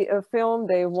like the film,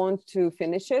 they want to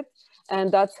finish it, and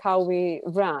that's how we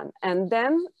ran. And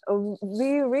then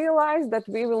we realized that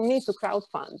we will need to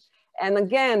crowdfund. And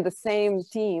again, the same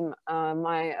team,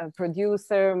 my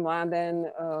producer,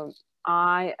 Mladen,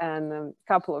 I, and a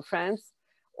couple of friends,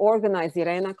 organized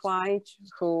Irena Klajic,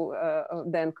 who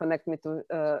then connected me to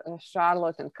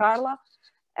Charlotte and Carla,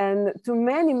 and to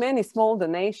many, many small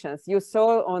donations. You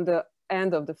saw on the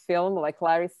end of the film, like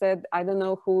Larry said, I don't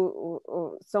know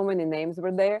who, so many names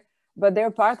were there, but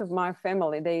they're part of my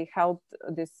family. They helped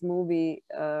this movie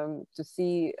to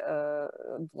see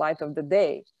light of the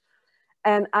day.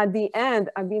 And at the end,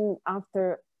 I mean,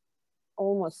 after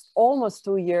almost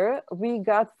 2 years, we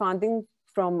got funding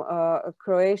from a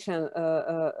Croatian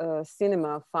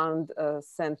cinema fund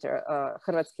center,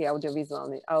 Hrvatski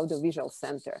audiovisual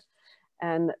center.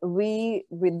 And we,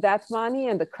 with that money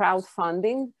and the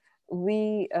crowdfunding,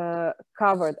 we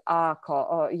covered our,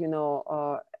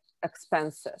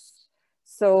 expenses.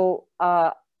 So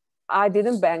I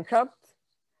didn't bankrupt,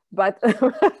 but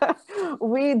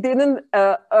we didn't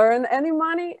earn any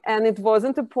money, and it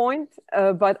wasn't a point.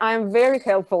 But I'm very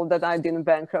helpful that I didn't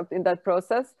bankrupt in that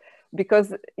process,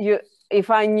 because if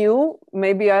I knew,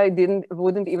 maybe I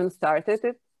wouldn't even started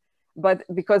it. But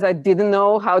because I didn't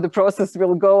know how the process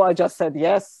will go, I just said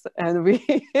yes, and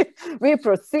we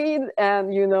proceed,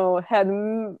 and had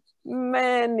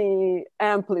many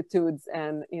amplitudes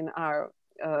and in our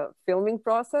filming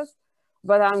process.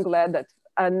 But I'm glad that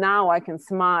now I can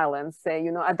smile and say,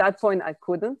 at that point I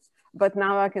couldn't, but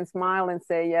now I can smile and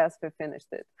say, yes, we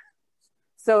finished it.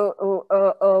 So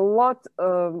a lot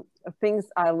of things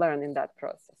I learned in that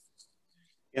process.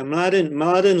 Yeah,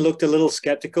 Mladen looked a little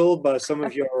skeptical by some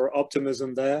of your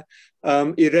optimism there.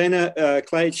 Irena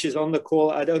Klaic is on the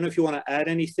call. I don't know if you want to add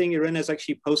anything. Irena has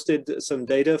actually posted some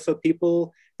data for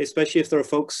people, especially if there are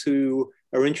folks who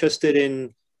are interested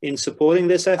in supporting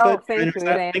this effort. Oh, thank you,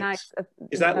 Irena.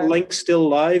 Is that link still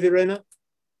live, Irena?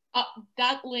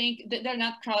 That link, they're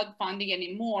not crowdfunding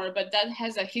anymore, but that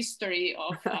has a history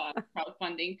of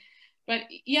crowdfunding. But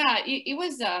yeah, it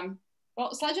was,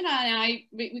 well, Sladana and I,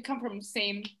 we come from the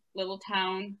same little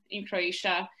town in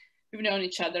Croatia. We've known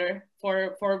each other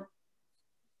for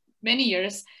many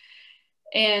years.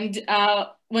 And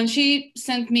when she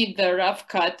sent me the rough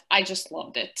cut, I just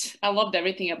loved it. I loved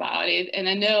everything about it. And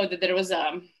I know that there was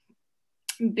a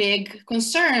big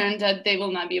concern that they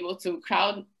will not be able to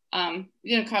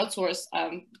crowdsource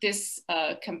this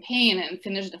campaign and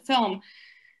finish the film.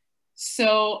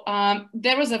 So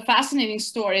there was a fascinating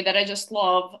story that I just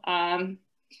love,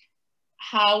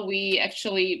 how we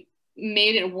actually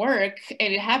made it work,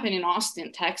 and it happened in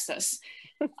Austin, Texas.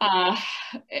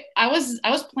 I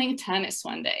was playing tennis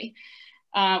one day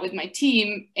with my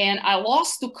team, and I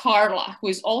lost to Carla, who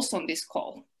is also on this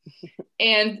call.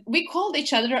 And we called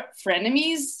each other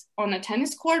frenemies on a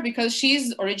tennis court because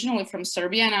she's originally from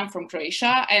Serbia and I'm from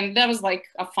Croatia. And that was like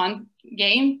a fun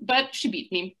game, but she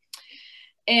beat me.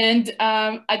 And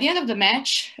at the end of the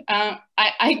match,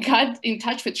 I got in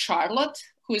touch with Charlotte,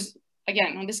 who's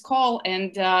again on this call,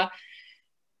 and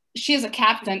she is a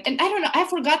captain. And I don't know, I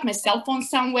forgot my cell phone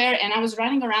somewhere, and I was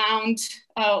running around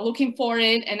looking for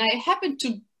it, and I happened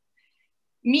to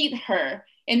meet her.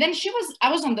 And then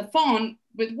I was on the phone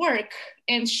with work,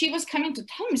 and she was coming to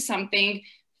tell me something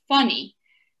funny,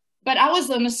 but I was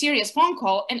on a serious phone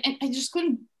call, and I just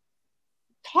couldn't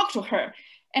talk to her.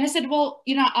 And I said, well,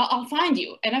 I'll find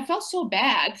you. And I felt so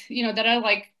bad, that I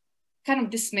like kind of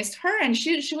dismissed her, and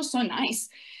she was so nice.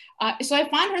 So I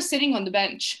found her sitting on the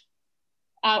bench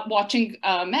watching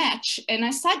a match, and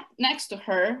I sat next to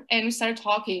her and we started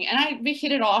talking, and we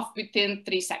hit it off within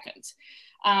 3 seconds,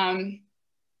 talking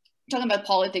about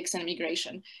politics and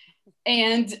immigration.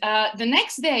 And the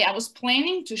next day I was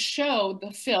planning to show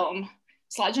the film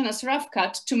Sladana's Rough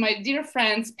Cut to my dear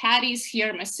friends. Patty's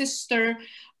here, my sister,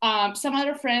 some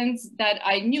other friends that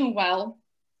I knew well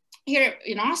here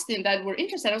in Austin that were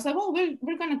interested. I was like, well,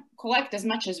 we're going to collect as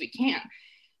much as we can.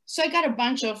 So I got a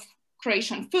bunch of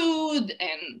Croatian food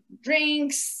and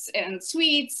drinks and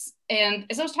sweets. And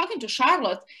as I was talking to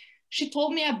Charlotte, she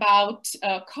told me about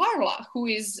Carla, who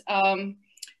is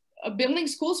building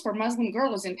schools for Muslim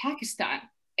girls in Pakistan.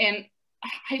 And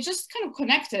I just kind of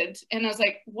connected, and I was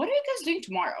like, what are you guys doing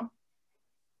tomorrow?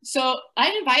 So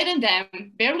I invited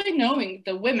them, barely knowing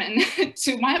the women,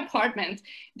 to my apartment.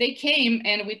 They came,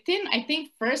 and within, I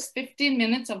think, first 15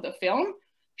 minutes of the film,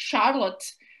 Charlotte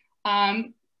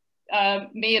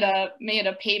made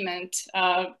a payment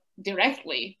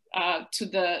directly to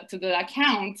the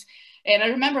account. And I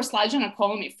remember Sladana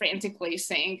calling me frantically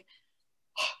saying,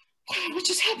 what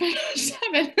just happened? What just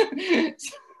happened?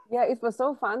 Yeah, it was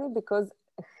so funny because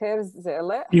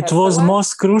Herzele. It was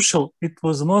most crucial. It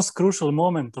was most crucial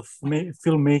moment of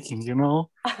filmmaking.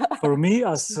 For me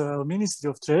as Ministry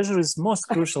of Treasury is most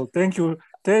crucial. Thank you,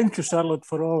 Charlotte,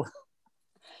 for all.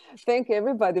 Thank you,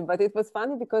 everybody. But it was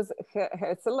funny because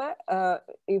Herzele,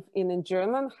 if in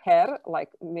German, Herr, like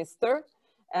Mr.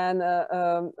 And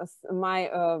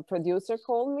my producer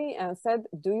called me and said,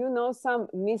 do you know some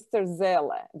Mr.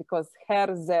 Zele? Because Herr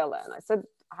Zele. And I said,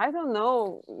 I don't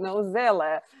know,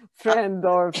 Zele, friend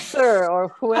or sir or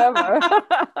whoever.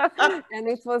 And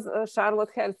it was Charlotte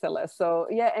Herzele. So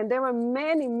yeah, and there were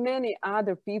many, many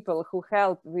other people who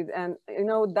helped with, and you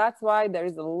know, that's why there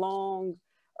is a long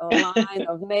line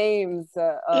of names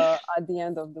at the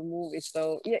end of the movie.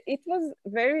 So yeah, it was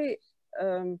very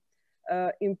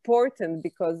important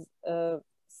because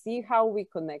see how we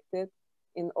connected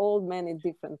in all many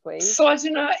different ways.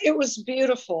 Sladana, it was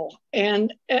beautiful.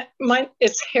 And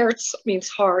it's Herz means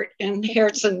heart, and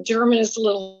Herz in German is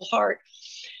little heart.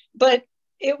 But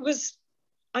it was,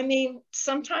 I mean,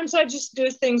 sometimes I just do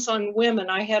things on whim,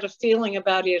 and I had a feeling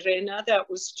about Irena that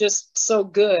was just so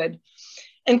good.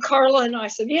 And Carla and I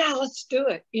said, yeah, let's do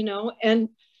it, you know, and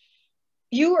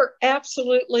you were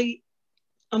absolutely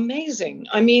amazing.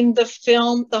 I mean, the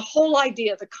film, the whole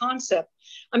idea, the concept,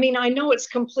 I mean, I know it's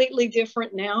completely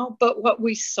different now, but what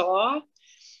we saw,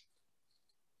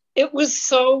 it was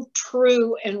so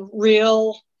true and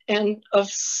real and of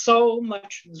so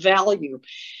much value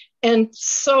and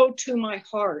so to my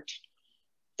heart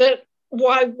that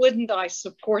why wouldn't I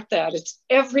support that? It's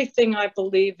everything I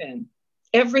believe in,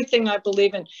 everything I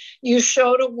believe in. You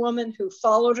showed a woman who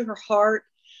followed her heart,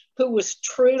 who was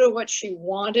true to what she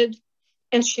wanted,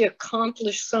 and she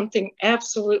accomplished something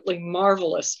absolutely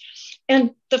marvelous.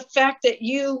 And the fact that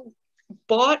you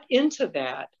bought into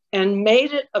that and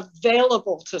made it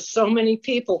available to so many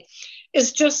people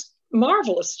is just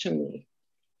marvelous to me.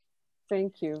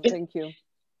 Thank you, thank you.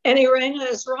 And Irena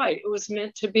is right, it was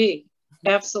meant to be,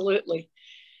 absolutely.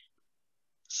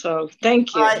 So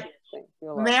thank you. Thank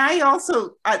you. May I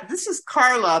also, this is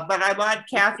Carla, but I'm on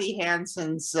Kathy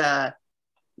Hansen's,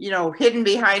 you know, hidden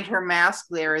behind her mask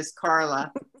there is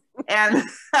Carla. And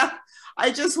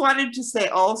I just wanted to say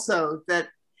also that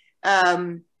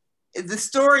the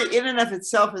story in and of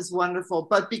itself is wonderful,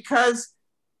 but because,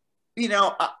 you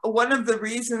know, one of the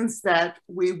reasons that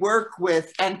we work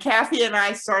with, and Kathy and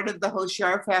I started the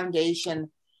Hoshiyar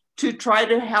Foundation to try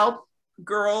to help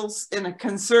girls in a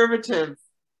conservative,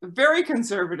 very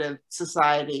conservative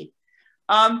society,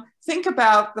 think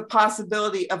about the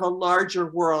possibility of a larger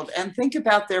world and think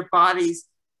about their bodies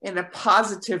in a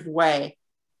positive way.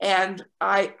 And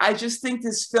I just think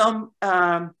this film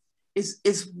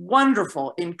is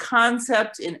wonderful in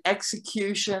concept, in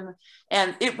execution,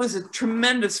 and it was a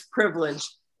tremendous privilege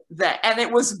and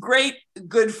it was great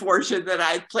good fortune that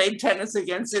I played tennis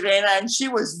against Irena, and she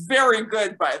was very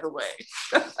good, by the way.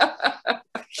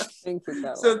 Thank you,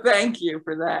 Carla. So thank you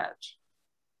for that.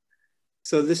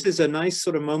 So this is a nice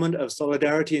sort of moment of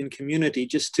solidarity and community,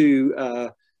 just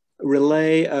to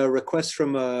relay a request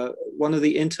from one of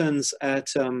the interns at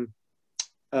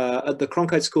the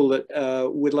Cronkite School that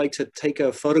would like to take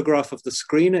a photograph of the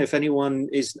screen. If anyone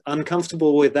is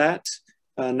uncomfortable with that,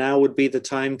 now would be the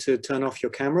time to turn off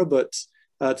your camera, but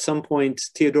at some point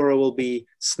Theodora will be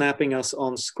snapping us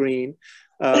on screen.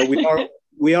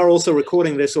 We are also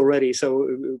recording this already,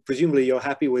 so presumably you're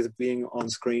happy with being on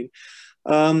screen.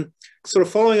 Sort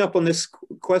of following up on this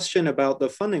question about the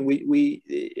funding,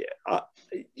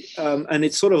 and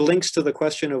it sort of links to the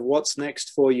question of what's next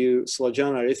for you,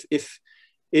 Sladana.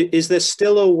 Is there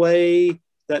still a way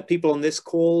that people on this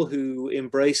call who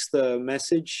embrace the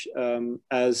message,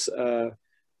 as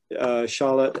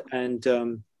Charlotte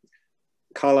and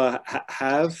Carla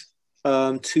have,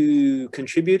 to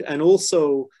contribute? And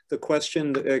also the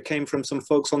question that came from some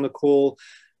folks on the call: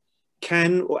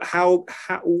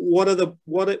 what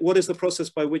is the process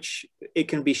by which it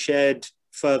can be shared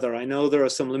further? I know there are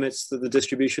some limits that the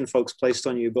distribution folks placed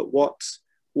on you, but what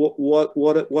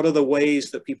are the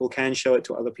ways that people can show it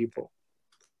to other people?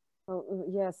 Oh,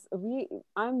 yes,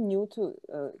 I'm new to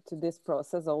this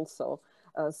process also.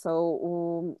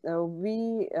 So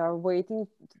we are waiting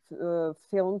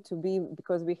film to be,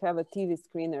 because we have a TV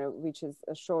screener, which is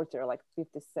shorter, like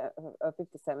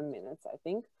 57 minutes, I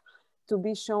think, to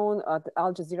be shown at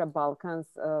Al Jazeera Balkans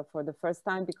for the first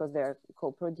time, because they're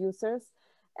co-producers.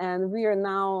 And we are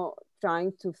now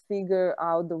trying to figure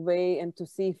out the way and to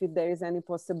see if there is any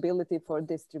possibility for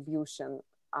distribution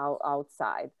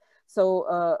outside. So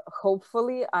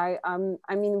hopefully, I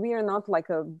mean, we are not like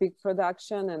a big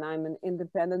production, and I'm an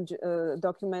independent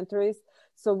documentarist.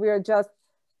 So we are just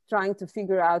trying to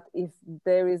figure out if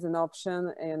there is an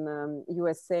option in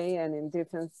USA and in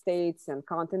different states and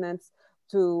continents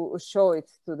to show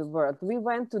it to the world. We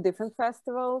went to different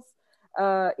festivals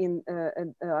in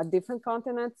different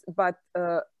continents, but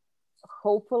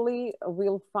hopefully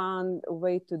we'll find a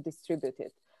way to distribute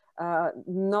it.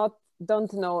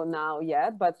 Don't know now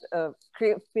yet, but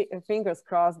fingers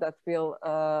crossed that we'll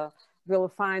will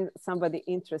find somebody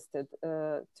interested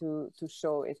to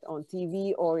show it on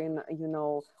TV or in, you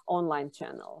know, online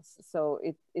channels. So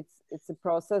it's a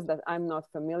process that I'm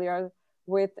not familiar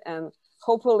with, and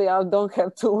hopefully I don't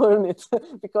have to learn it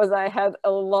because I had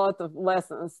a lot of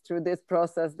lessons through this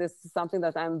process. This is something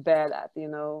that I'm bad at, you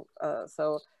know.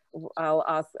 So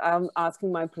I'm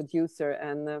asking my producer,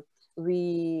 and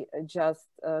we just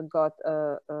got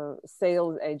a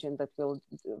sales agent that will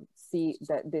see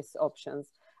these options.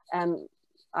 And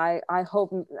I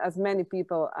hope as many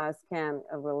people as can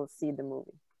will see the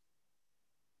movie.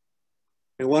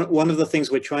 And one of the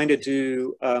things we're trying to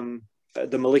do at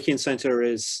the Malikian Center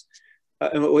is,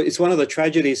 it's one of the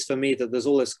tragedies for me that there's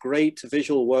all this great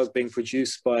visual work being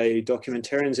produced by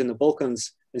documentarians in the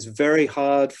Balkans. It's very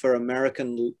hard for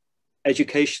American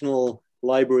educational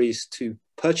libraries to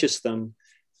purchase them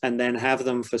and then have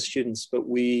them for students. But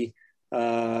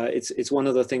it's one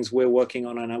of the things we're working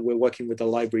on, and we're working with the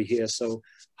library here. So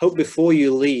hope before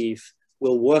you leave,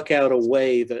 we'll work out a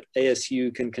way that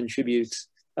ASU can contribute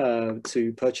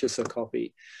to purchase a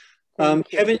copy.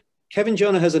 Kevin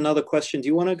Jonah has another question. Do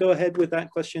you want to go ahead with that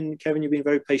question? Kevin, you've been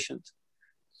very patient.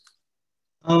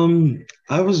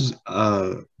 I was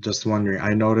just wondering,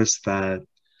 I noticed that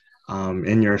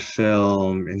in your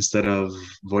film, instead of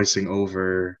voicing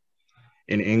over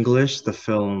in English, the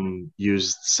film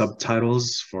used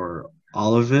subtitles for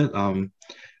all of it.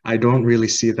 I don't really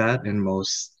see that in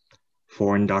most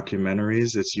foreign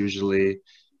documentaries. It's usually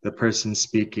the person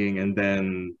speaking and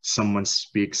then someone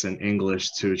speaks in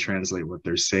English to translate what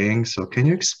they're saying. So can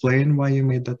you explain why you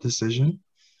made that decision?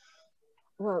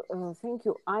 Well, thank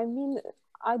you. I mean,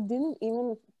 I didn't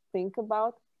even think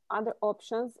about other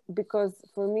options because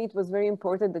for me it was very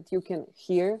important that you can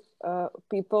hear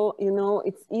people. You know,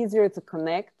 it's easier to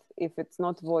connect if it's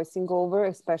not voicing over,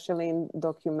 especially in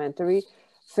documentary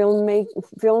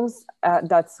films.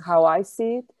 That's how I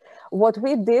see it. What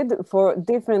we did for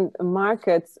different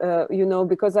markets, you know,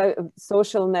 because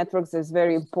social networks is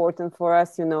very important for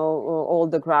us, you know, all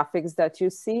the graphics that you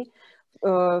see.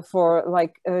 For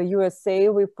like USA,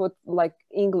 we put like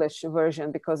English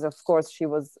version because of course she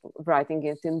was writing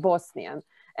it in Bosnian.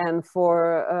 And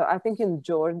for, I think in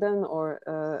Jordan or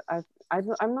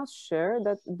I'm not sure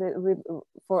that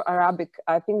for Arabic,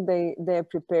 I think they're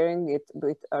preparing it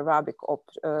with Arabic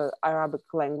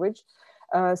language.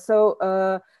 So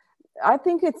I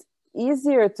think it's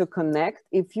easier to connect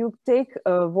if you take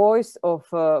a voice of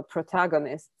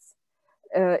protagonists.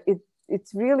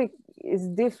 It's really is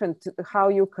different to how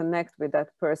you connect with that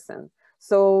person.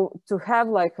 So to have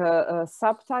like a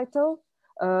subtitle,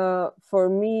 for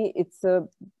me, it's a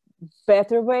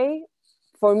better way.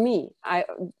 For me,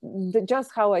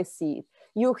 just how I see it.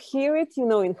 You hear it, you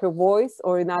know, in her voice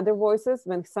or in other voices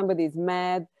when somebody is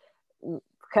mad,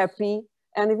 happy.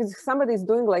 And if somebody is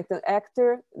doing like the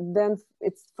actor, then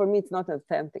for me, it's not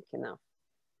authentic enough.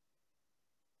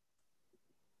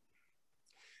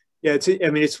 Yeah,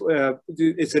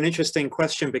 it's an interesting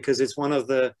question because it's one of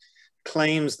the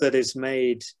claims that is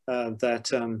made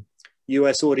that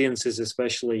US audiences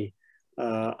especially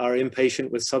are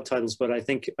impatient with subtitles. But I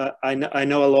think I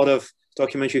know a lot of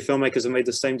documentary filmmakers have made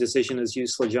the same decision as you,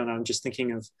 Sladana. I'm just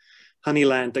thinking of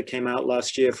Honeyland that came out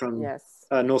last year from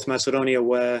North Macedonia,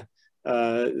 where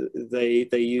they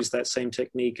use that same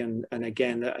technique. And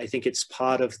again, I think it's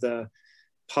part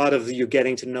of you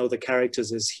getting to know the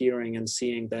characters is hearing and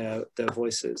seeing their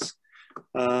voices.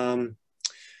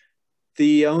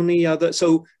 The only other,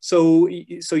 so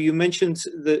you mentioned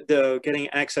the getting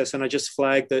access, and I just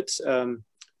flagged that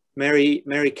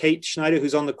Mary Kate Schneider,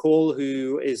 who's on the call,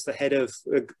 who is the head of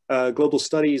global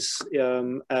studies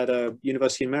at a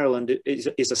university in Maryland,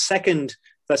 is a second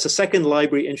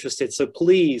library interested. So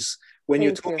please, when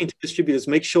you're talking to distributors,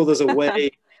 make sure there's a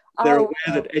way they're aware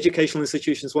that educational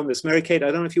institutions want this. Mary Kate,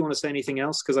 I don't know if you want to say anything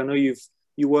else, because I know you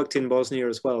worked in Bosnia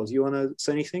as well. Do you want to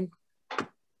say anything?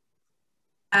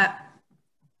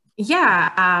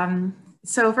 Yeah.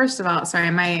 So first of all, sorry,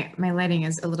 my lighting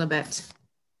is a little bit,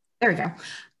 there we go.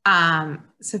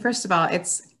 So first of all, I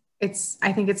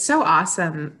think it's so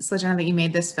awesome, Sladana, that you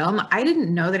made this film. I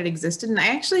didn't know that it existed. And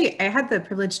I had the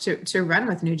privilege to run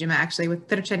with Nujima actually, with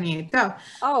Trčanje to.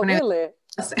 Oh, really?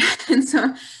 And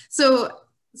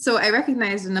so I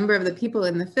recognized a number of the people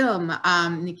in the film,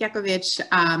 Nikjakovic,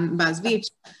 Bazvic,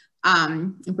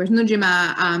 of course,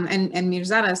 Nujima, and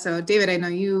Mirzana. So David, I know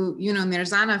you know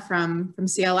Mirzana from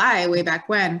CLI way back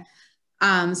when. So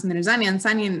Mirzani and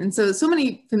Sanyan, and so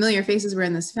many familiar faces were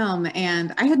in this film,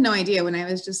 and I had no idea when I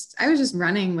was just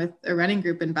running with a running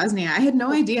group in Bosnia. I had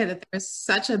no idea that there was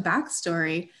such a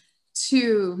backstory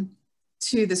to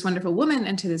to this wonderful woman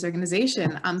and to this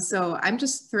organization. So I'm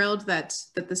just thrilled that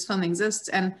this film exists.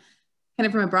 And kind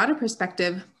of from a broader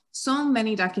perspective, so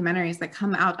many documentaries that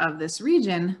come out of this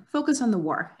region focus on the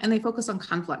war, and they focus on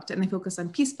conflict, and they focus on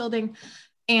peace building.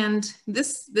 And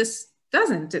this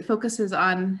doesn't. It focuses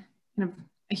on kind of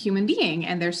a human being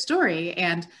and their story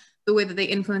and the way that they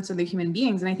influence other human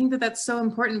beings. And I think that that's so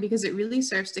important because it really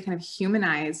serves to kind of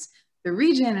humanize the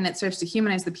region, and it serves to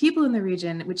humanize the people in the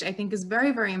region, which I think is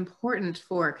very, very important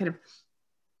for kind of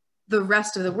the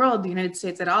rest of the world, the United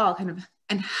States at all, kind of,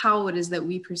 and how it is that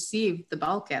we perceive the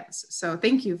Balkans. So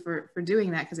thank you for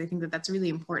doing that, because I think that that's really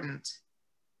important.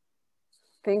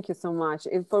 Thank you so much.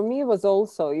 For me, it was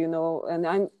also, you know, and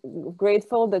I'm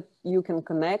grateful that you can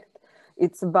connect.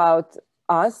 It's about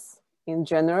us in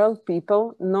general,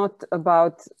 people, not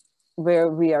about where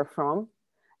we are from.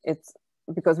 It's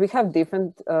because we have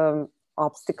different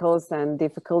obstacles and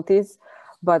difficulties,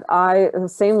 but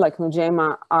same like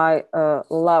Nujema, I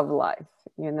love life.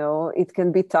 You know, it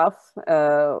can be tough,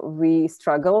 we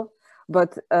struggle,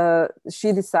 but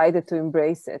she decided to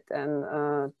embrace it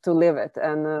and to live it.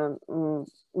 And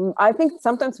I think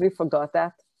sometimes we forgot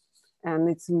that, and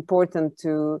it's important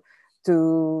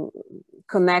to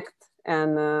connect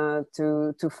and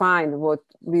to find what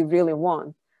we really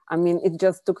want. I mean, it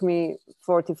just took me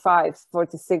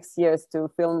 46 years to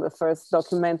film the first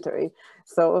documentary.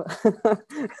 So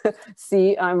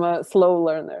see, I'm a slow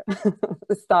learner,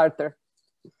 a starter.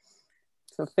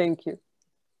 So thank you.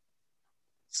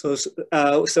 So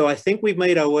I think we've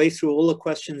made our way through all the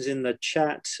questions in the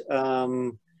chat.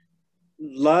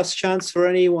 Last chance for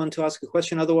anyone to ask a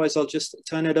question. Otherwise, I'll just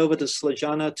turn it over to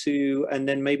Sladana and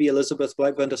then maybe Elizabeth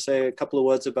Blackburn to say a couple of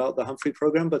words about the Humphrey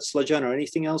program. But Sladana,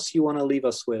 anything else you want to leave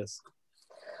us with?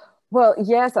 Well,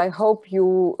 yes, I hope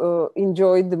you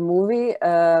enjoyed the movie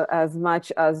as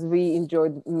much as we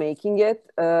enjoyed making it.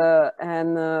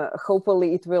 And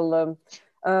hopefully it will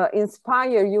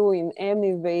inspire you in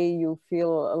any way you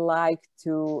feel like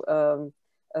to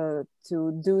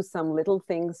do some little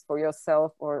things for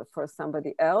yourself or for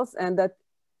somebody else, and that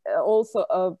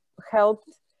also helped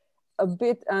a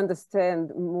bit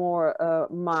understand more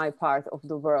my part of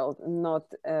the world, not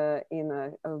in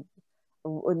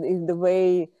the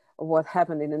way what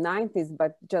happened in the 90s,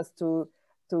 but just to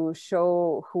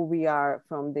show who we are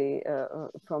from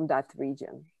that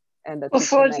region. And that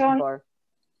John,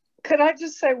 could I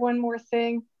just say one more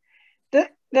thing?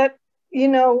 That you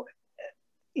know,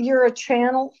 you're a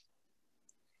channel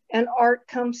and art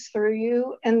comes through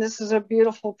you, and this is a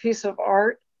beautiful piece of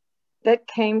art that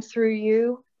came through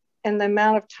you, and the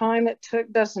amount of time it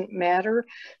took doesn't matter.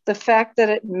 The fact that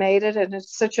it made it, and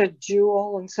it's such a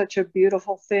jewel and such a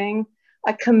beautiful thing,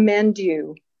 I commend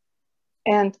you,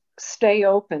 and stay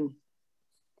open.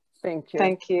 Thank you.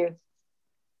 Thank you.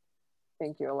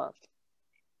 Thank you a lot.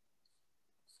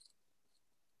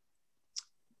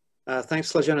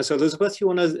 Thanks, Sladana. So Elizabeth, you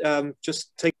want to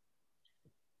just take?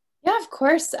 Yeah, of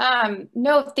course.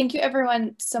 No, thank you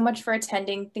everyone so much for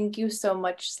attending. Thank you so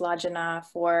much, Sladana,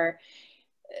 for,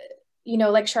 you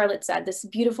know, like Charlotte said, this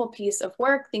beautiful piece of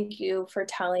work. Thank you for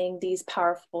telling these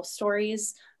powerful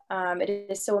stories. It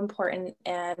is so important,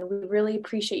 and we really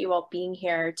appreciate you all being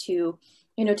here to,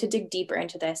 you know, to dig deeper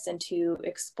into this and to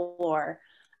explore.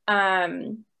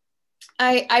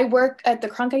 I work at the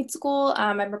Cronkite School.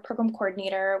 I'm a program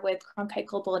coordinator with Cronkite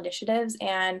Global Initiatives,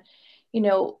 and you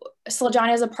know,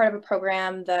 Sladana is a part of a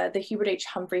program, the Hubert H.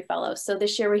 Humphrey Fellow. So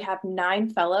this year we have 9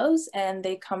 fellows, and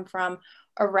they come from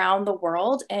around the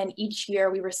world, and each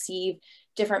year we receive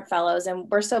different fellows, and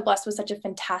we're so blessed with such a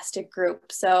fantastic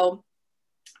group. So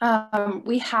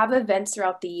we have events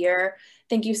throughout the year.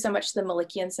 Thank you so much to the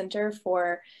Malikian Center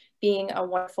for being a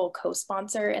wonderful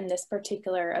co-sponsor in this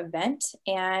particular event.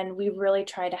 And we really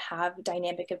try to have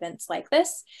dynamic events like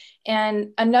this.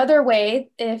 And another way,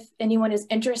 if anyone is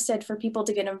interested for people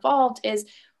to get involved, is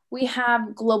we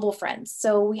have global friends.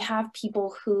 So we have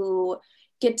people who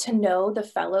get to know the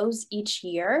fellows each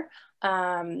year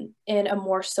in a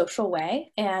more social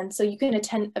way. And so you can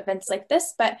attend events like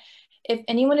this, but if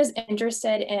anyone is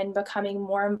interested in becoming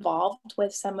more involved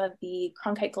with some of the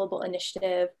Cronkite Global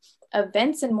Initiative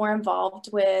events and more involved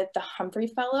with the Humphrey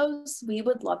Fellows, we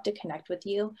would love to connect with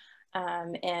you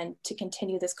and to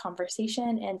continue this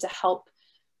conversation and to help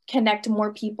connect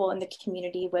more people in the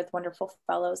community with wonderful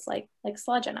fellows like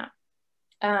Sladana.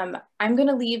 I'm going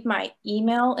to leave my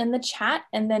email in the chat,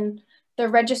 and then the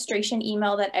registration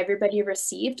email that everybody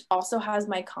received also has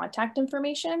my contact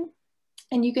information,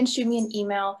 and you can shoot me an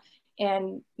email,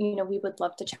 and you know, we would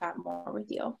love to chat more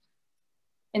with you.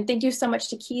 And thank you so much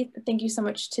to Keith. Thank you so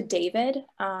much to David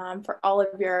for all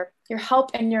of your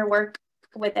help and your work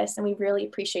with us, and we really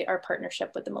appreciate our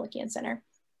partnership with the Malikian Center.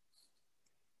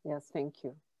 Yes, thank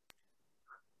you.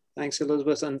 Thanks,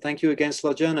 Elizabeth, and thank you again,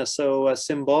 Sladana. So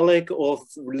symbolic or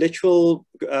literal,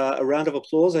 a round of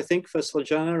applause, I think, for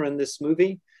Sladana and this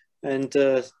movie. And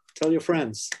tell your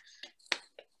friends.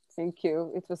 Thank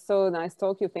you. It was so nice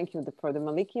talking. Thank you for the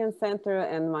Malikian Center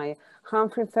and my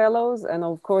Humphrey Fellows, and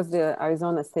of course the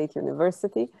Arizona State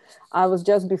University. I was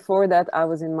just before that, I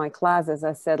was in my class, as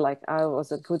I said, like I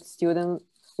was a good student,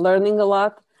 learning a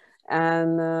lot,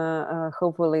 and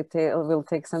hopefully we'll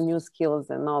take some new skills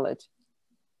and knowledge.